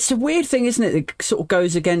it's a weird thing, isn't it? It sort of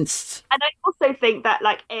goes against. And I also think that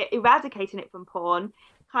like eradicating it from porn,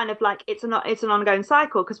 kind of like it's an ongoing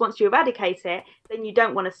cycle, because once you eradicate it, then you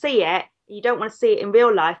don't want to see it. You don't want to see it in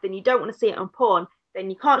real life. Then you don't want to see it on porn.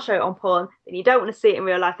 Then you can't show it on porn. Then you don't want to see it in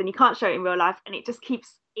real life. Then you can't show it in real life, and it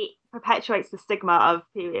perpetuates the stigma of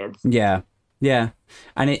periods. Yeah. Yeah,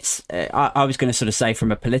 and it's, I was going to sort of say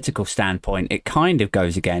from a political standpoint, it kind of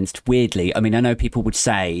goes against, weirdly. I mean, I know people would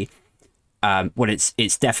say, well,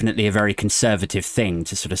 it's definitely a very conservative thing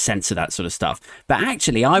to sort of censor that sort of stuff. But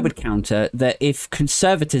actually, I would counter that if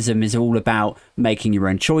conservatism is all about making your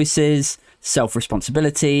own choices,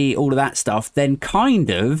 self-responsibility, all of that stuff, then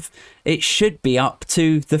kind of it should be up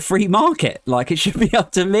to the free market. Like it should be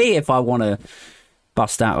up to me if I want to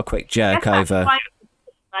bust out a quick jerk over...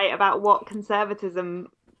 Right, about what conservatism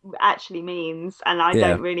actually means, and I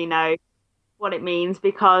don't really know what it means,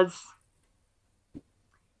 because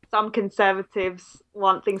some conservatives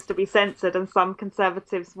want things to be censored and some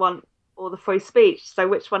conservatives want all the free speech. So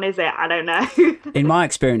which one is it? I don't know. In my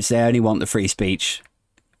experience, they only want the free speech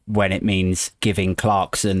when it means giving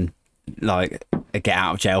Clarkson like a get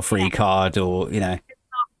out of jail free card, or you know.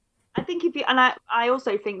 I think I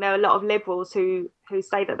also think there are a lot of liberals who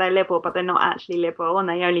say that they're liberal, but they're not actually liberal, and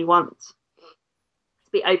they only want to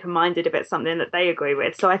be open-minded if it's something that they agree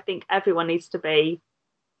with. So I think everyone needs to be,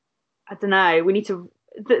 I don't know, we need to,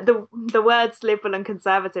 the words liberal and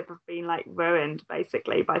conservative have been like ruined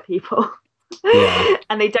basically by people. Yeah.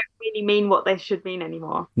 And they don't really mean what they should mean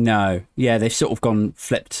anymore. No. Yeah, they've sort of gone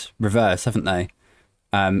flipped reverse, haven't they?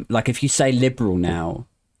 Like if you say liberal now,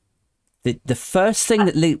 the first thing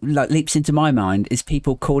that leaps into my mind is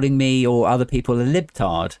people calling me or other people a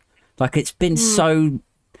libtard. Like it's been so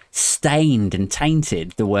stained and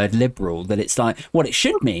tainted, the word liberal, that it's like what it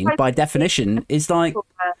should mean by definition is like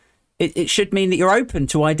it should mean that you're open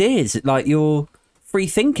to ideas, like you're free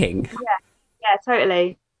thinking. Yeah,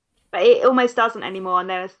 totally. But it almost doesn't anymore, and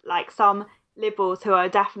there's like some liberals who are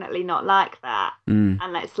definitely not like that. And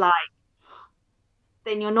it's like,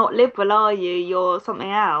 then you're not liberal, are you? You're something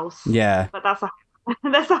else. Yeah. But that's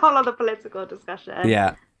a whole other political discussion.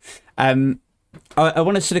 Yeah. I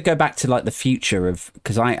want to sort of go back to like the future of,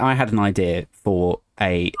 because I had an idea for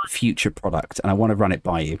a future product and I want to run it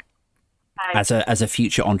by you as a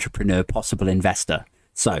future entrepreneur, possible investor.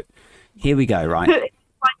 So here we go, right?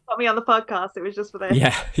 got me on the podcast. It was just for this.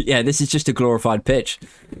 Yeah. This is just a glorified pitch.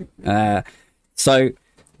 So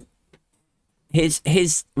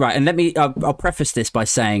his right, and I'll preface this by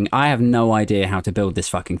saying I have no idea how to build this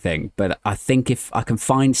fucking thing, but I think if I can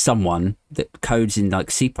find someone that codes in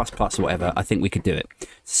like C++ or whatever, I think we could do it.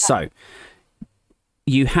 So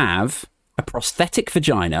you have a prosthetic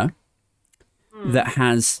vagina that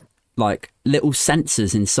has like little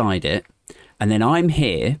sensors inside it, and then I'm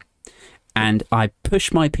here and I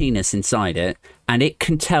push my penis inside it, and it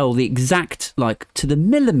can tell the exact, like to the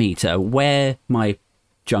millimeter, where my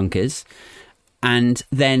junk is. And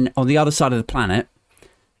then on the other side of the planet,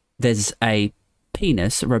 there's a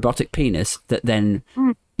penis, a robotic penis, that then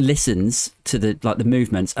listens to the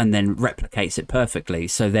movements and then replicates it perfectly.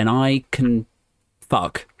 So then I can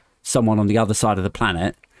fuck someone on the other side of the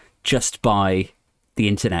planet just by the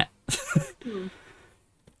internet. Do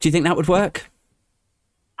you think that would work?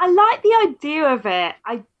 I like the idea of it.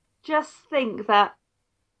 I just think that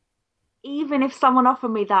even if someone offered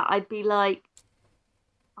me that, I'd be like,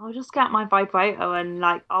 I'll just get my vibrator and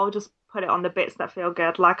like I'll just put it on the bits that feel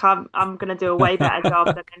good. Like I'm gonna do a way better job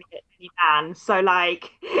than any man. So like,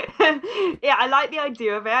 yeah, I like the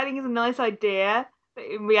idea of it. I think it's a nice idea, but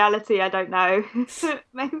in reality, I don't know.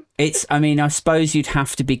 It's. I mean, I suppose you'd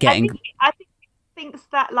have to be getting. I think it thinks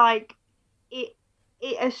that like it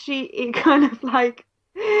kind of like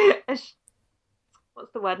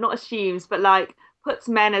what's the word? Not assumes, but like puts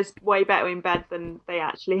men as way better in bed than they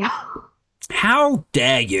actually are. How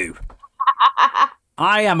dare you?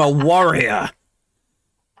 I am a warrior.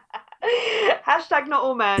 Hashtag not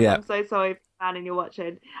all men. Yeah. I'm so sorry, man, and you're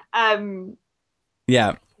watching.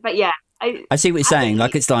 Yeah. But yeah, I see what you're saying.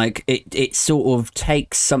 Like it's like it sort of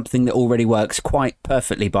takes something that already works quite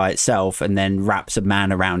perfectly by itself and then wraps a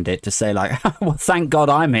man around it to say like, well, thank God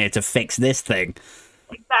I'm here to fix this thing.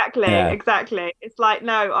 Exactly. It's like,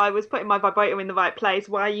 no, I was putting my vibrator in the right place.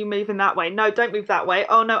 Why are you moving that way? No, don't move that way.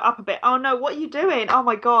 Oh no, up a bit. Oh no, what are you doing? Oh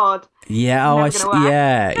my God. Yeah.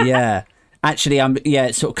 Yeah. Actually,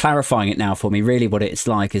 it's sort of clarifying it now for me. Really, what it's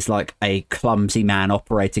like is like a clumsy man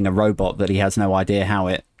operating a robot that he has no idea how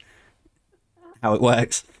it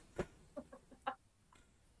works.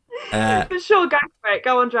 For sure, go for it.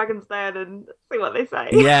 Go on Dragon's Den and see what they say.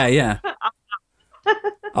 Yeah.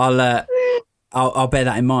 I'll bear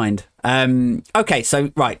that in mind. Okay, so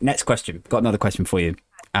right, next question. Got another question for you.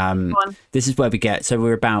 This is where we get. So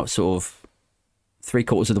we're about sort of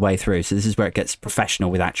 3/4 of the way through. So this is where it gets professional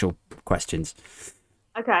with actual questions.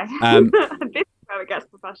 Okay. This is where it gets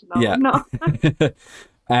professional. Yeah. No.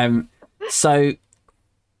 So,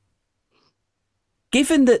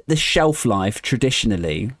 given that the shelf life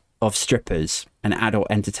traditionally of strippers and adult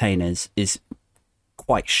entertainers is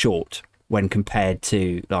quite short when compared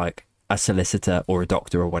to like a solicitor or a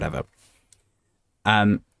doctor or whatever.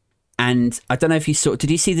 And I don't know if you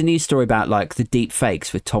did you see the news story about like the deep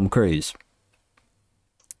fakes with Tom Cruise?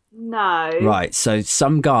 No. Right. So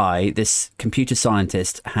some guy, this computer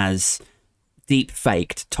scientist, has deep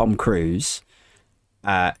faked Tom Cruise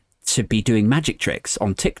to be doing magic tricks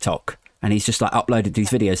on TikTok. And he's just like uploaded these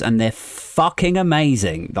videos and they're fucking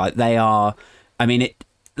amazing. Like they are, I mean,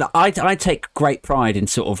 I take great pride in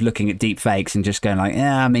sort of looking at deep fakes and just going like,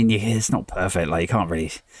 yeah, I mean, it's not perfect. Like you can't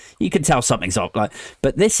really, you can tell something's up. Like,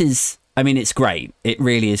 but this is, I mean, it's great. It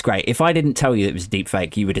really is great. If I didn't tell you it was a deep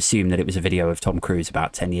fake, you would assume that it was a video of Tom Cruise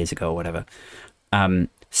about 10 years ago or whatever.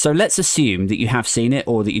 So let's assume that you have seen it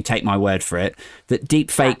or that you take my word for it, that deep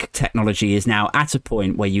fake technology is now at a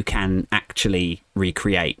point where you can actually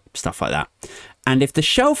recreate stuff like that. And if the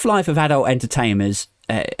shelf life of adult entertainers,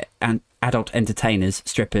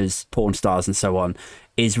 strippers, porn stars and so on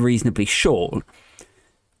is reasonably short,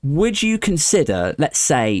 would you consider, let's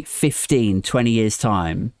say 15, 20 years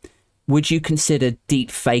time, would you consider deep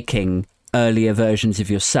faking earlier versions of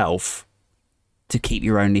yourself to keep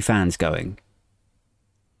your OnlyFans going?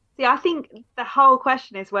 See, I think the whole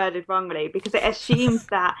question is worded wrongly because it assumes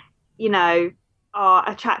that, you know, our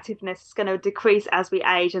attractiveness is going to decrease as we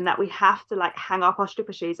age and that we have to like hang up our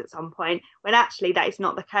stripper shoes at some point, when actually that is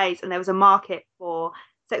not the case. And there was a market for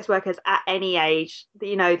sex workers at any age.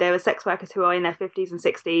 You know, there were sex workers who are in their 50s and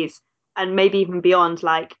 60s and maybe even beyond,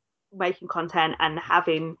 like making content and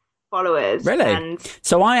having followers. Really? And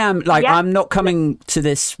so I am like, yeah. I'm not coming to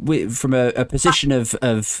this from a position of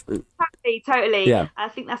totally. Yeah. I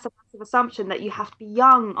think that's a massive assumption that you have to be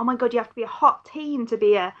young. Oh my God, you have to be a hot teen to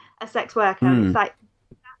be a sex worker. It's like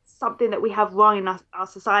that's something that we have wrong in our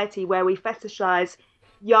society, where we fetishize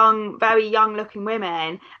young, very young looking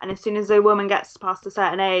women, and as soon as a woman gets past a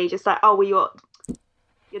certain age, it's like, oh well,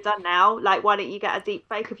 you're done now. Like, why don't you get a deep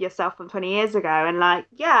fake of yourself from 20 years ago? And like,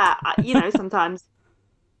 yeah, you know, sometimes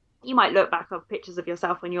you might look back on pictures of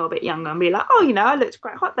yourself when you're a bit younger and be like, oh, I looked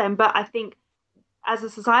quite hot then. But I think as a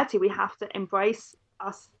society, we have to embrace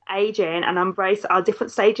us aging and embrace our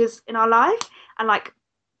different stages in our life. And like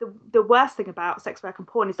the worst thing about sex work and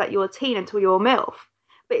porn is that you're a teen until you're a MILF.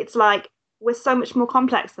 But it's like we're so much more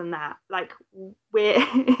complex than that. Like we're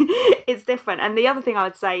it's different. And the other thing I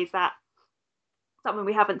would say is that something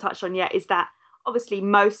we haven't touched on yet is that obviously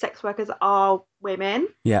most sex workers are women,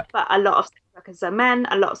 Yeah. but a lot of sex workers are men,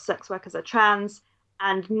 a lot of sex workers are trans,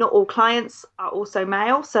 and not all clients are also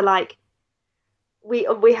male. So like we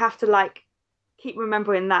have to like keep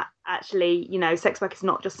remembering that actually, sex work is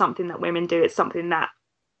not just something that women do, it's something that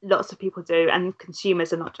lots of people do, and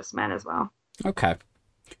consumers are not just men as well. Okay.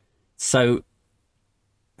 So,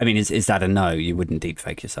 I mean, is that a no? You wouldn't deep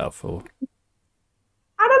fake yourself, or?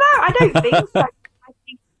 I don't know. I don't think so. I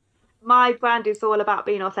think my brand is all about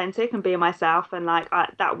being authentic and being myself, and like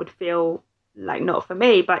that would feel like not for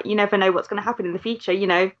me. But you never know what's going to happen in the future.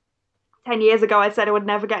 10 years ago, I said I would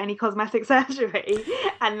never get any cosmetic surgery,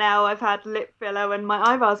 and now I've had lip filler and my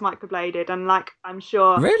eyebrows microbladed, and like I'm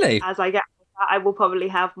sure, Really? as I get older, I will probably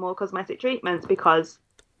have more cosmetic treatments because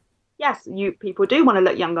yes, people do want to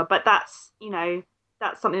look younger, but that's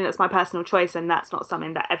something that's my personal choice, and that's not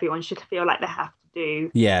something that everyone should feel like they have to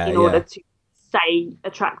do Yeah. in order to stay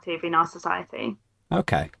attractive in our society.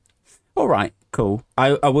 Okay. All right. Cool.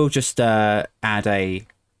 I will just add a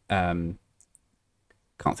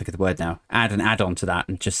can't think of the word now. Add an add-on to that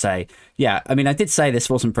and just say, yeah. I mean, I did say this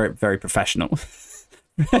wasn't very professional.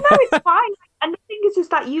 No, it's fine. And the thing is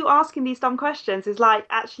that you asking these dumb questions is like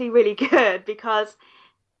actually really good because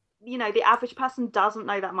the average person doesn't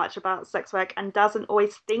know that much about sex work and doesn't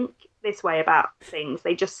always think this way about things.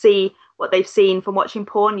 They just see what they've seen from watching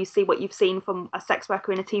porn. You see what you've seen from a sex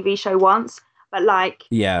worker in a TV show once, but like,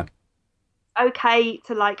 Yeah. okay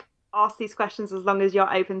to like ask these questions as long as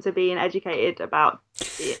you're open to being educated about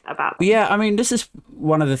them. Yeah. I mean, this is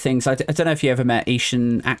one of the things. I don't know if you ever met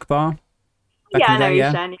Ishan Akbar. Yeah, I know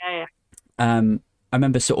Ishan. Yeah. I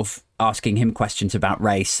remember sort of asking him questions about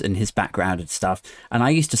race and his background and stuff. And I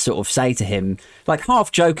used to sort of say to him, like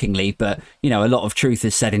half jokingly, but, a lot of truth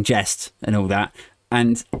is said in jest and all that.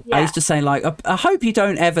 And Yeah. I used to say, like, I hope you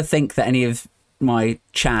don't ever think that any of my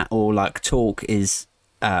chat or like talk is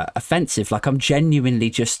offensive. Like, I'm genuinely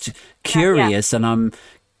just curious. And I'm,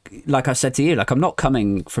 like I said to you, like, I'm not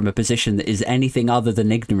coming from a position that is anything other than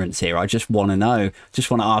ignorance here. I just want to know, just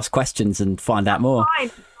want to ask questions and find out more. Fine.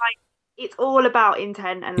 Like, it's all about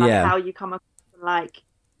intent and like how you come across. And, like,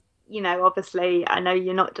 obviously, I know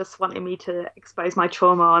you're not just wanting me to expose my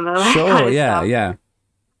trauma on the Sure, kind of yeah, stuff. yeah.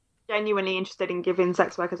 Genuinely interested in giving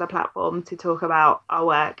sex workers a platform to talk about our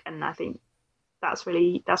work, and I think that's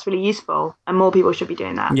really useful, and more people should be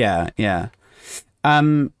doing that. Yeah.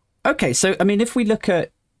 Okay, so I mean, if we look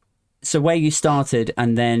at where you started,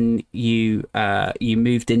 and then you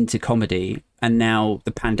moved into comedy, and now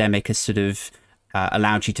the pandemic has sort of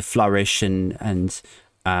allowed you to flourish and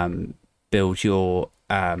build your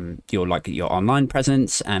online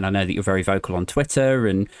presence. And I know that you're very vocal on Twitter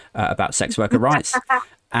and about sex worker rights.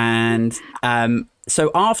 And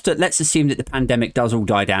so after, let's assume that the pandemic does all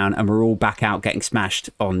die down and we're all back out getting smashed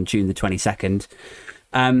on June the 22nd.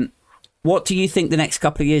 What do you think the next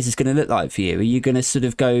couple of years is going to look like for you? Are you going to sort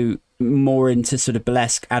of go more into sort of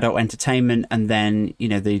burlesque adult entertainment, and then,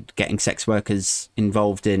 the getting sex workers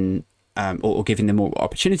involved in or giving them more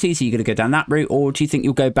opportunities? Are you going to go down that route, or do you think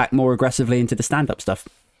you'll go back more aggressively into the stand-up stuff?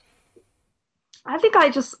 I think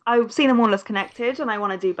I've seen them all as connected, and I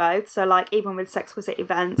want to do both. So like even with Sexquisite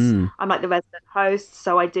events, I'm like the resident host,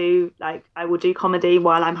 so I will do comedy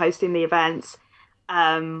while I'm hosting the events.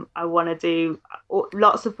 I want to do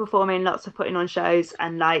lots of performing, lots of putting on shows,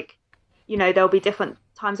 and like, there'll be different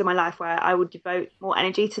times in my life where I would devote more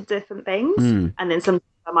energy to different things, and then sometimes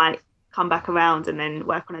I might come back around and then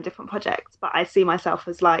work on a different project. But I see myself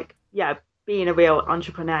as like, being a real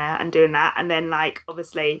entrepreneur and doing that, and then like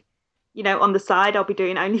obviously, on the side I'll be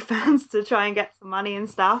doing OnlyFans to try and get some money and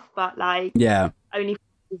stuff. But like, OnlyFans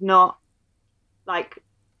is not like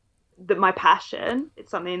my passion.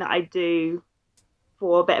 It's something that I do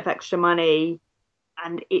for a bit of extra money,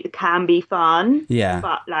 and it can be fun.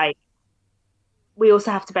 But like, we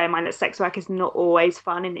also have to bear in mind that sex work is not always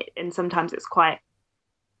fun, and sometimes it's quite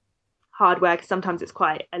hard work. Sometimes it's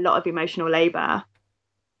quite a lot of emotional labor.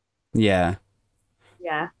 Yeah,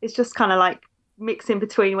 it's just kind of like mixing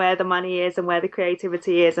between where the money is and where the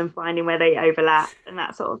creativity is, and finding where they overlap and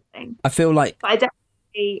that sort of thing. I feel like, but I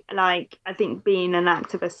definitely I think being an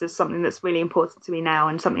activist is something that's really important to me now,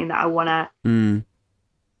 and something that I want to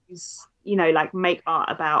like make art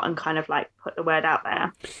about and kind of like put the word out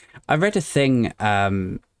there. I read a thing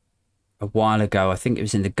a while ago. I think it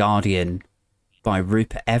was in The Guardian by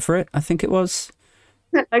Rupert Everett, I think it was.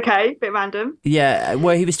 Okay, bit random. Yeah,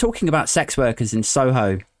 where he was talking about sex workers in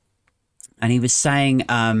Soho, and he was saying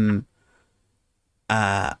how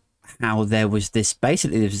there was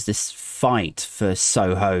this fight for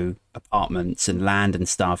Soho apartments and land and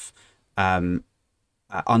stuff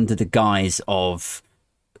under the guise of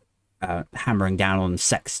hammering down on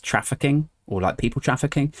sex trafficking or like people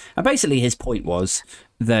trafficking. And basically his point was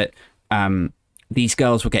that these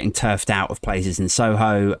girls were getting turfed out of places in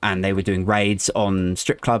Soho and they were doing raids on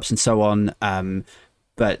strip clubs and so on.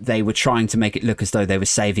 But they were trying to make it look as though they were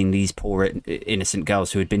saving these poor innocent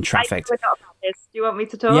girls who had been trafficked. Do you want me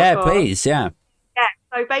to talk? Yeah, please. Yeah. Yeah.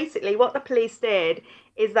 So basically what the police did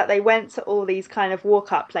is that they went to all these kind of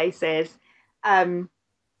walk-up places.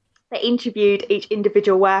 They interviewed each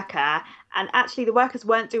individual worker, and actually the workers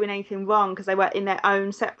weren't doing anything wrong because they were in their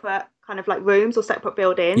own separate kind of like rooms or separate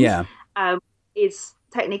buildings. Yeah. Is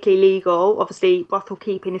technically legal. Obviously, brothel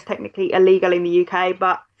keeping is technically illegal in the UK,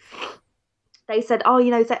 but they said, oh,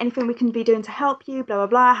 is there anything we can be doing to help you? Blah, blah,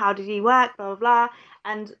 blah. How did you work? Blah, blah, blah.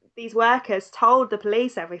 And these workers told the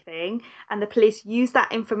police everything, and the police used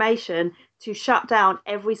that information to shut down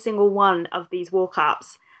every single one of these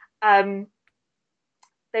walk-ups. There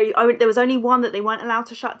was only one that they weren't allowed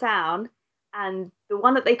to shut down, and the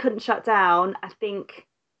one that they couldn't shut down, I think,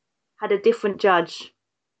 had a different judge.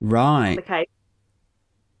 Right. Okay.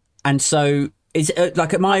 And so, is it,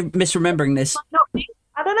 like, am I misremembering this? I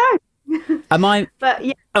don't know. But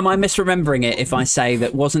yeah. Am I misremembering it if I say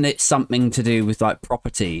that wasn't it something to do with like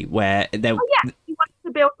property where there? Oh yeah, he wanted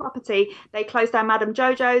to build property. They closed down Madame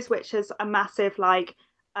Jojo's, which is a massive like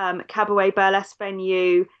cabaret burlesque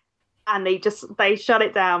venue, and they shut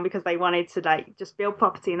it down because they wanted to like just build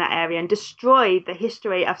property in that area and destroy the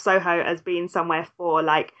history of Soho as being somewhere for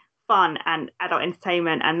like fun and adult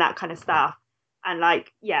entertainment and that kind of stuff. And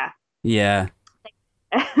like yeah.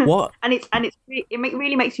 What? and it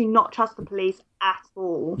really makes you not trust the police at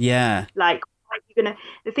all. Yeah. Like the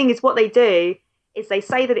thing is, what they do is they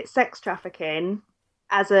say that it's sex trafficking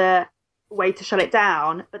as a way to shut it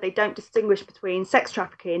down, but they don't distinguish between sex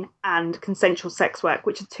trafficking and consensual sex work,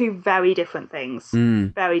 which are two very different things.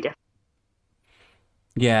 Very different.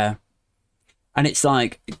 Yeah. And it's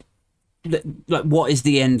like what is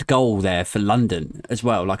the end goal there for London as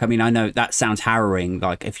well? Like, I mean, I know that sounds harrowing,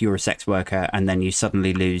 like if you're a sex worker and then you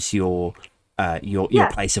suddenly lose your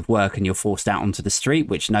place of work and you're forced out onto the street,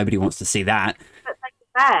 which nobody wants to see that. But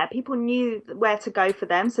like, people knew where to go for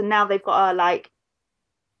them, so now they've got to like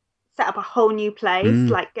set up a whole new place,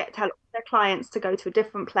 like tell their clients to go to a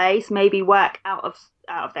different place, maybe work out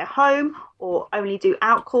of their home, or only do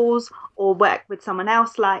out calls, or work with someone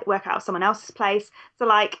else, like work out of someone else's place. So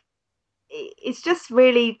like it's just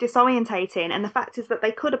really disorientating. And the fact is that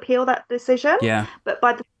they could appeal that decision, but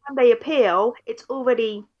by the time they appeal, it's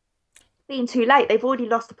already been too late. They've already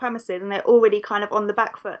lost the premises and they're already kind of on the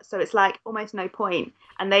back foot, so it's like almost no point.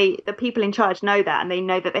 And the people in charge know that, and they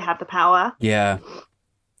know that they have the power.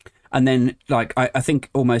 And then like I think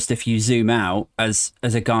almost if you zoom out, as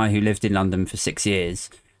a guy who lived in London for 6 years,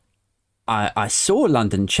 I saw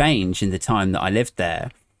London change in the time that I lived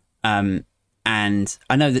there. And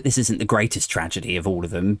I know that this isn't the greatest tragedy of all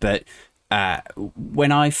of them, but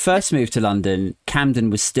when I first moved to London,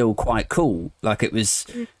 Camden was still quite cool. Like it was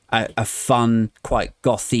a fun, quite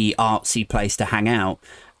gothy, artsy place to hang out.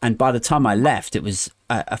 And by the time I left, it was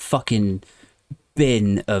a fucking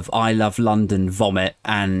bin of I Love London vomit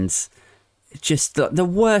and just the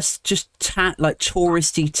worst, just like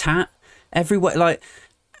touristy tat everywhere. Like,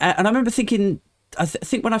 and I remember thinking, I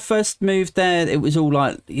think when I first moved there, it was all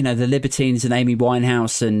like, the Libertines and Amy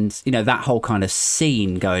Winehouse and, that whole kind of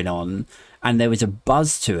scene going on. And there was a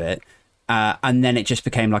buzz to it. And then it just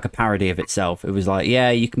became like a parody of itself. It was like,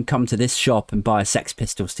 yeah, you can come to this shop and buy a Sex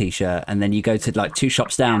Pistols t-shirt. And then you go to like 2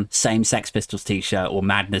 shops down, same Sex Pistols t-shirt or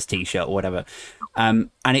Madness t-shirt or whatever. And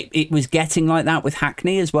it was getting like that with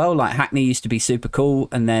Hackney as well. Like Hackney used to be super cool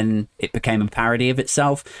and then it became a parody of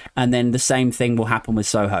itself. And then the same thing will happen with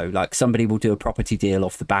Soho. Like somebody will do a property deal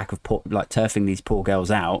off the back of like turfing these poor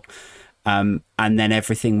girls out. And then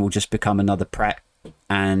everything will just become another Pret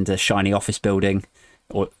and a shiny office building.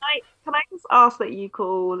 Or Can I just ask that you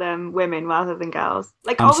call them women rather than girls?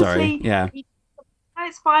 Like, I'm obviously, sorry. Yeah.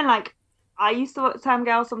 It's fine. Like, I used to term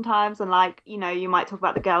girls sometimes, and like, you might talk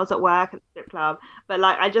about the girls at work at the strip club, but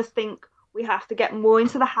like, I just think we have to get more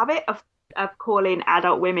into the habit of calling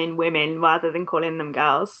adult women rather than calling them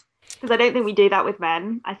girls. Because I don't think we do that with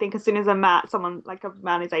men. I think as soon as a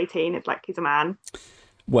man is 18, it's like he's a man.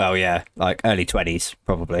 Well, yeah, like early 20s,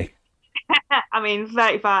 probably. I mean,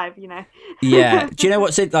 35, you know. Yeah. Do you know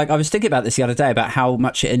what's it like? I was thinking about this the other day about how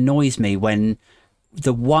much it annoys me when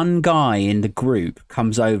the one guy in the group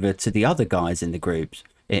comes over to the other guys in the group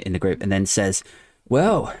and then says,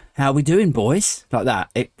 "Well, how we doing, boys?" Like that.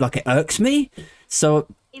 It irks me. So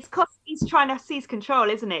It's because he's trying to seize control,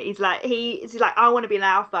 isn't it? He's like, I want to be an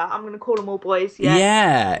alpha. I'm going to call them all boys. Yeah.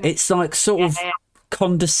 yeah, it's like sort of Yeah.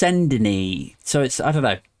 condescending-y. So it's, I don't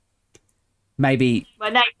know, maybe.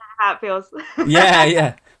 Well, now you know how it feels. Yeah,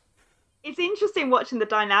 yeah, It's interesting watching the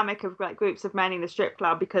dynamic of like groups of men in the strip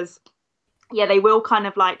club because yeah, they will kind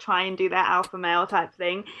of like try and do their alpha male type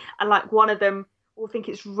thing, and like one of them will think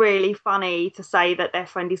it's really funny to say that their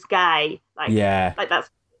friend is gay, yeah, like that's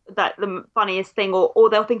the funniest thing, or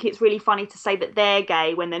they'll think it's really funny to say that they're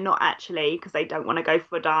gay when they're not actually because they don't want to go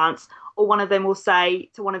for a dance, or one of them will say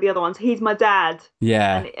to one of the other ones, "He's my dad,"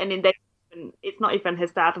 yeah, and in their it's not even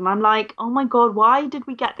his dad, and I'm like, oh my god, why did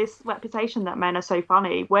we get this reputation that men are so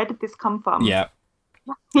funny? Where did this come from? yeah.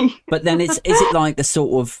 But then is it like the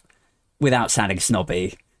sort of, without sounding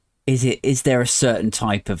snobby, is there a certain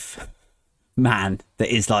type of man that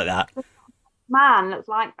is like that, Man that's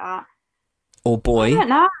like that. or I boy? don't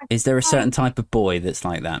know. Is there a certain type of boy that's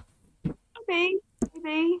like that? Maybe,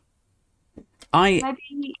 maybe, I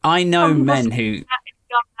maybe. I know Some people men who,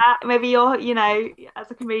 maybe you're, you know, as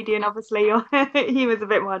a comedian, obviously your humor's a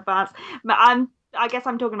bit more advanced. But I guess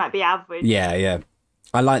I'm talking about the average. yeah, yeah.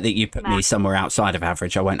 I like that you put me Man. somewhere outside of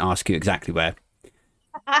average. I won't ask you exactly where.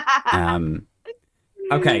 Um,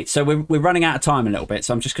 okay, so we're running out of time a little bit,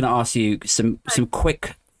 so I'm just going to ask you some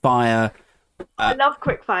quick fire I love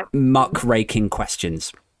quick fire. muck raking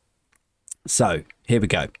questions. So here we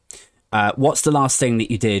go. What's the last thing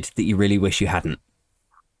that you did that you really wish you hadn't?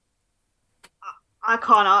 I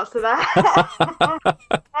can't answer that.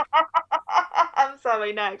 I'm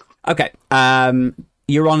sorry. Next. Okay.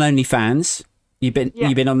 You're on OnlyFans. Yeah.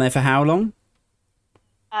 You've been on there for how long?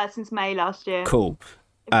 Since May last year. Cool.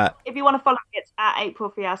 If you want to follow me, it's at April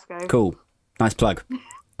Fiasco. Cool. Nice plug.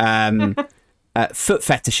 Foot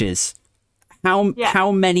fetishes. Yeah.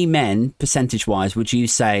 How many men, percentage wise, would you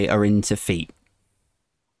say are into feet?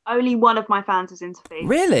 Only one of my fans is into feet,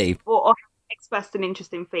 Really or expressed an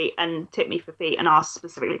interest in feet and tipped me for feet and asked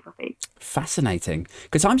specifically for feet. fascinating.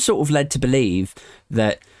 Because I'm sort of led to believe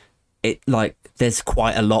that it like there's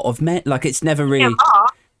quite a lot of men. Like it's never really. Yeah,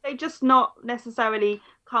 they just not necessarily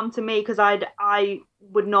come to me because I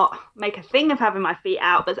would not make a thing of having my feet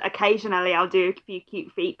out, but occasionally I'll do a few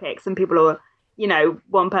cute feet pics and people will, you know,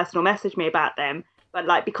 one person will message me about them. But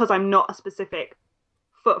like because I'm not a specific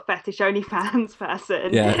foot fetish OnlyFans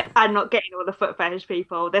person, Yeah. I'm not getting all the foot fetish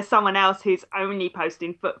people. There's someone else who's only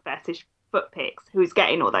posting foot fetish foot pics who's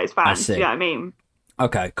getting all those fans. see. Do you know what I mean?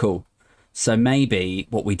 Okay, cool. So maybe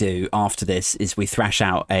what we do after this is we thrash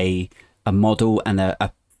out a model and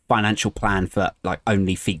a financial plan for like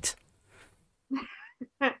only feet.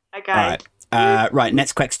 Okay. All right. Right.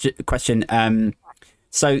 Next question.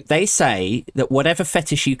 So they say that whatever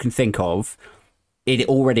fetish you can think of, it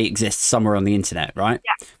already exists somewhere on the internet, right?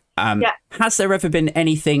 Yeah. Yeah. Has there ever been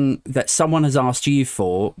anything that someone has asked you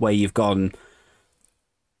for where you've gone,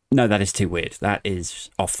 no, that is too weird. That is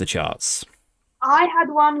off the charts. I had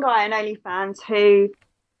one guy on OnlyFans who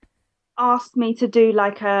asked me to do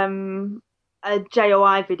like a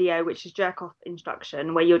JOI video, which is jerk off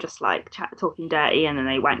instruction, where you're just like talking dirty and then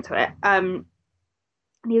they wank to it. And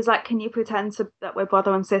he was like, "Can you pretend that we're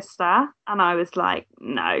brother and sister?" And I was like,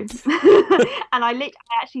 "No." And I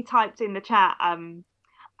actually typed in the chat,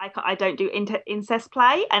 I don't do incest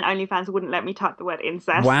play, and OnlyFans wouldn't let me type the word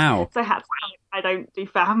incest. Wow. So I had to type, I don't do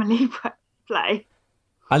family play.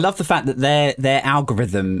 I love the fact that their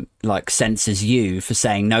algorithm like censors you for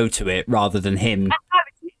saying no to it rather than him. That's how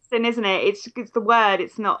it's listening, isn't it? It's the word,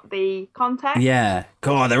 it's not the context. Yeah.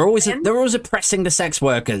 God, they're always oppressing the sex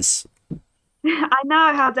workers. I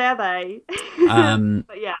know, how dare they? Um,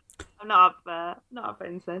 But yeah, I'm not up for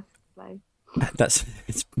incest play.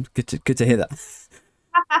 it's good to hear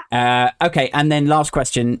that. Okay, and then last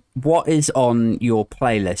question: what is on your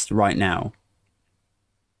playlist right now?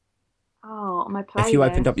 Oh, my playlist. If you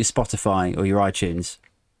opened up your Spotify or your iTunes,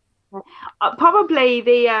 Probably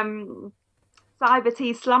the Cyber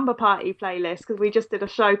Tea Slumber Party playlist, because we just did a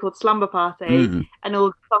show called Slumber Party, and all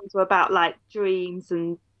the songs were about like dreams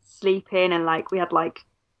and sleeping, and like we had like,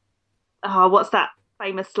 oh, what's that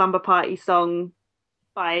famous slumber party song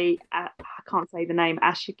by I can't say the name,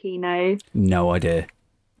 Ashikino. no idea.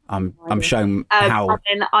 I'm shown how. And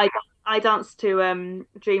then I danced to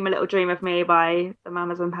 "Dream a Little Dream of Me" by the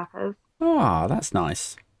Mamas and Papas. Oh, that's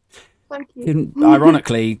nice. Thank you.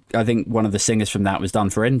 Ironically, I think one of the singers from that was done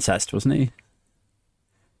for incest, wasn't he?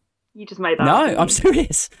 You just made that No, up, didn't I'm you?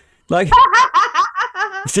 serious. Like,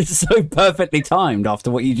 it's just so perfectly timed after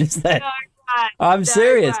what you just said. No way. I'm No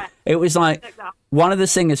serious. way. It was like Check that out. one of the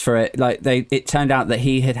singers for it. Like it turned out that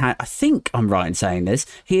he had I think I'm right in saying this.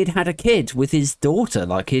 He had had a kid with his daughter.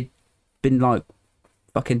 Like he'd been like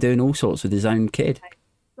fucking doing all sorts with his own kid.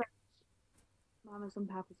 Mamas and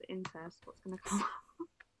papas incest. What's gonna come?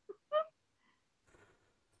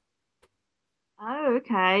 Oh,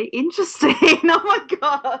 okay. Interesting. Oh my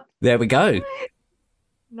god. There we go.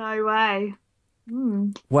 No way.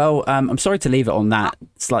 Hmm. Well, I'm sorry to leave it on that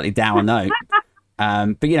slightly dour note,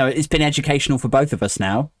 but you know it's been educational for both of us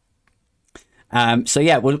now. So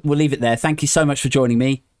yeah, we'll leave it there. Thank you so much for joining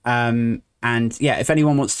me. And yeah, if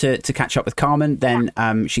anyone wants to catch up with Carmen, then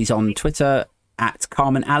she's on Twitter at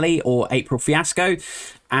Carmen Alley or April Fiasco.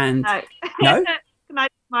 And No.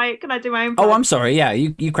 no? Can I do my own? Oh, plug? I'm sorry. Yeah,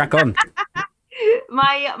 you crack on.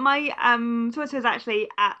 My Twitter is actually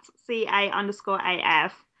at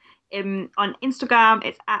CA_AF. On Instagram,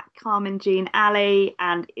 it's at Carmen Jean Alley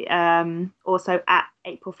and also at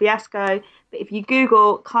April Fiasco. But if you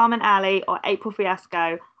Google Carmen Alley or April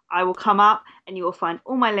Fiasco, I will come up and you will find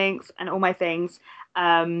all my links and all my things.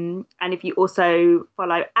 And if you also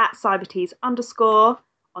follow at Cybertease_ on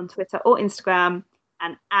Twitter or Instagram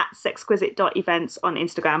and at sexquisite.events on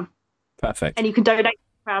Instagram. Perfect. And you can donate to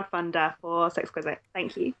crowdfunder for Sexquisite.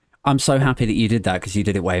 Thank you. I'm so happy that you did that because you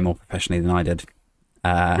did it way more professionally than I did.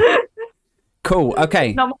 Cool.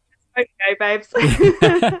 Okay. Not much to go,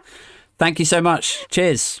 babes. Thank you so much.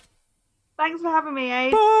 Cheers. Thanks for having me,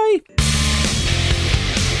 eh? Bye.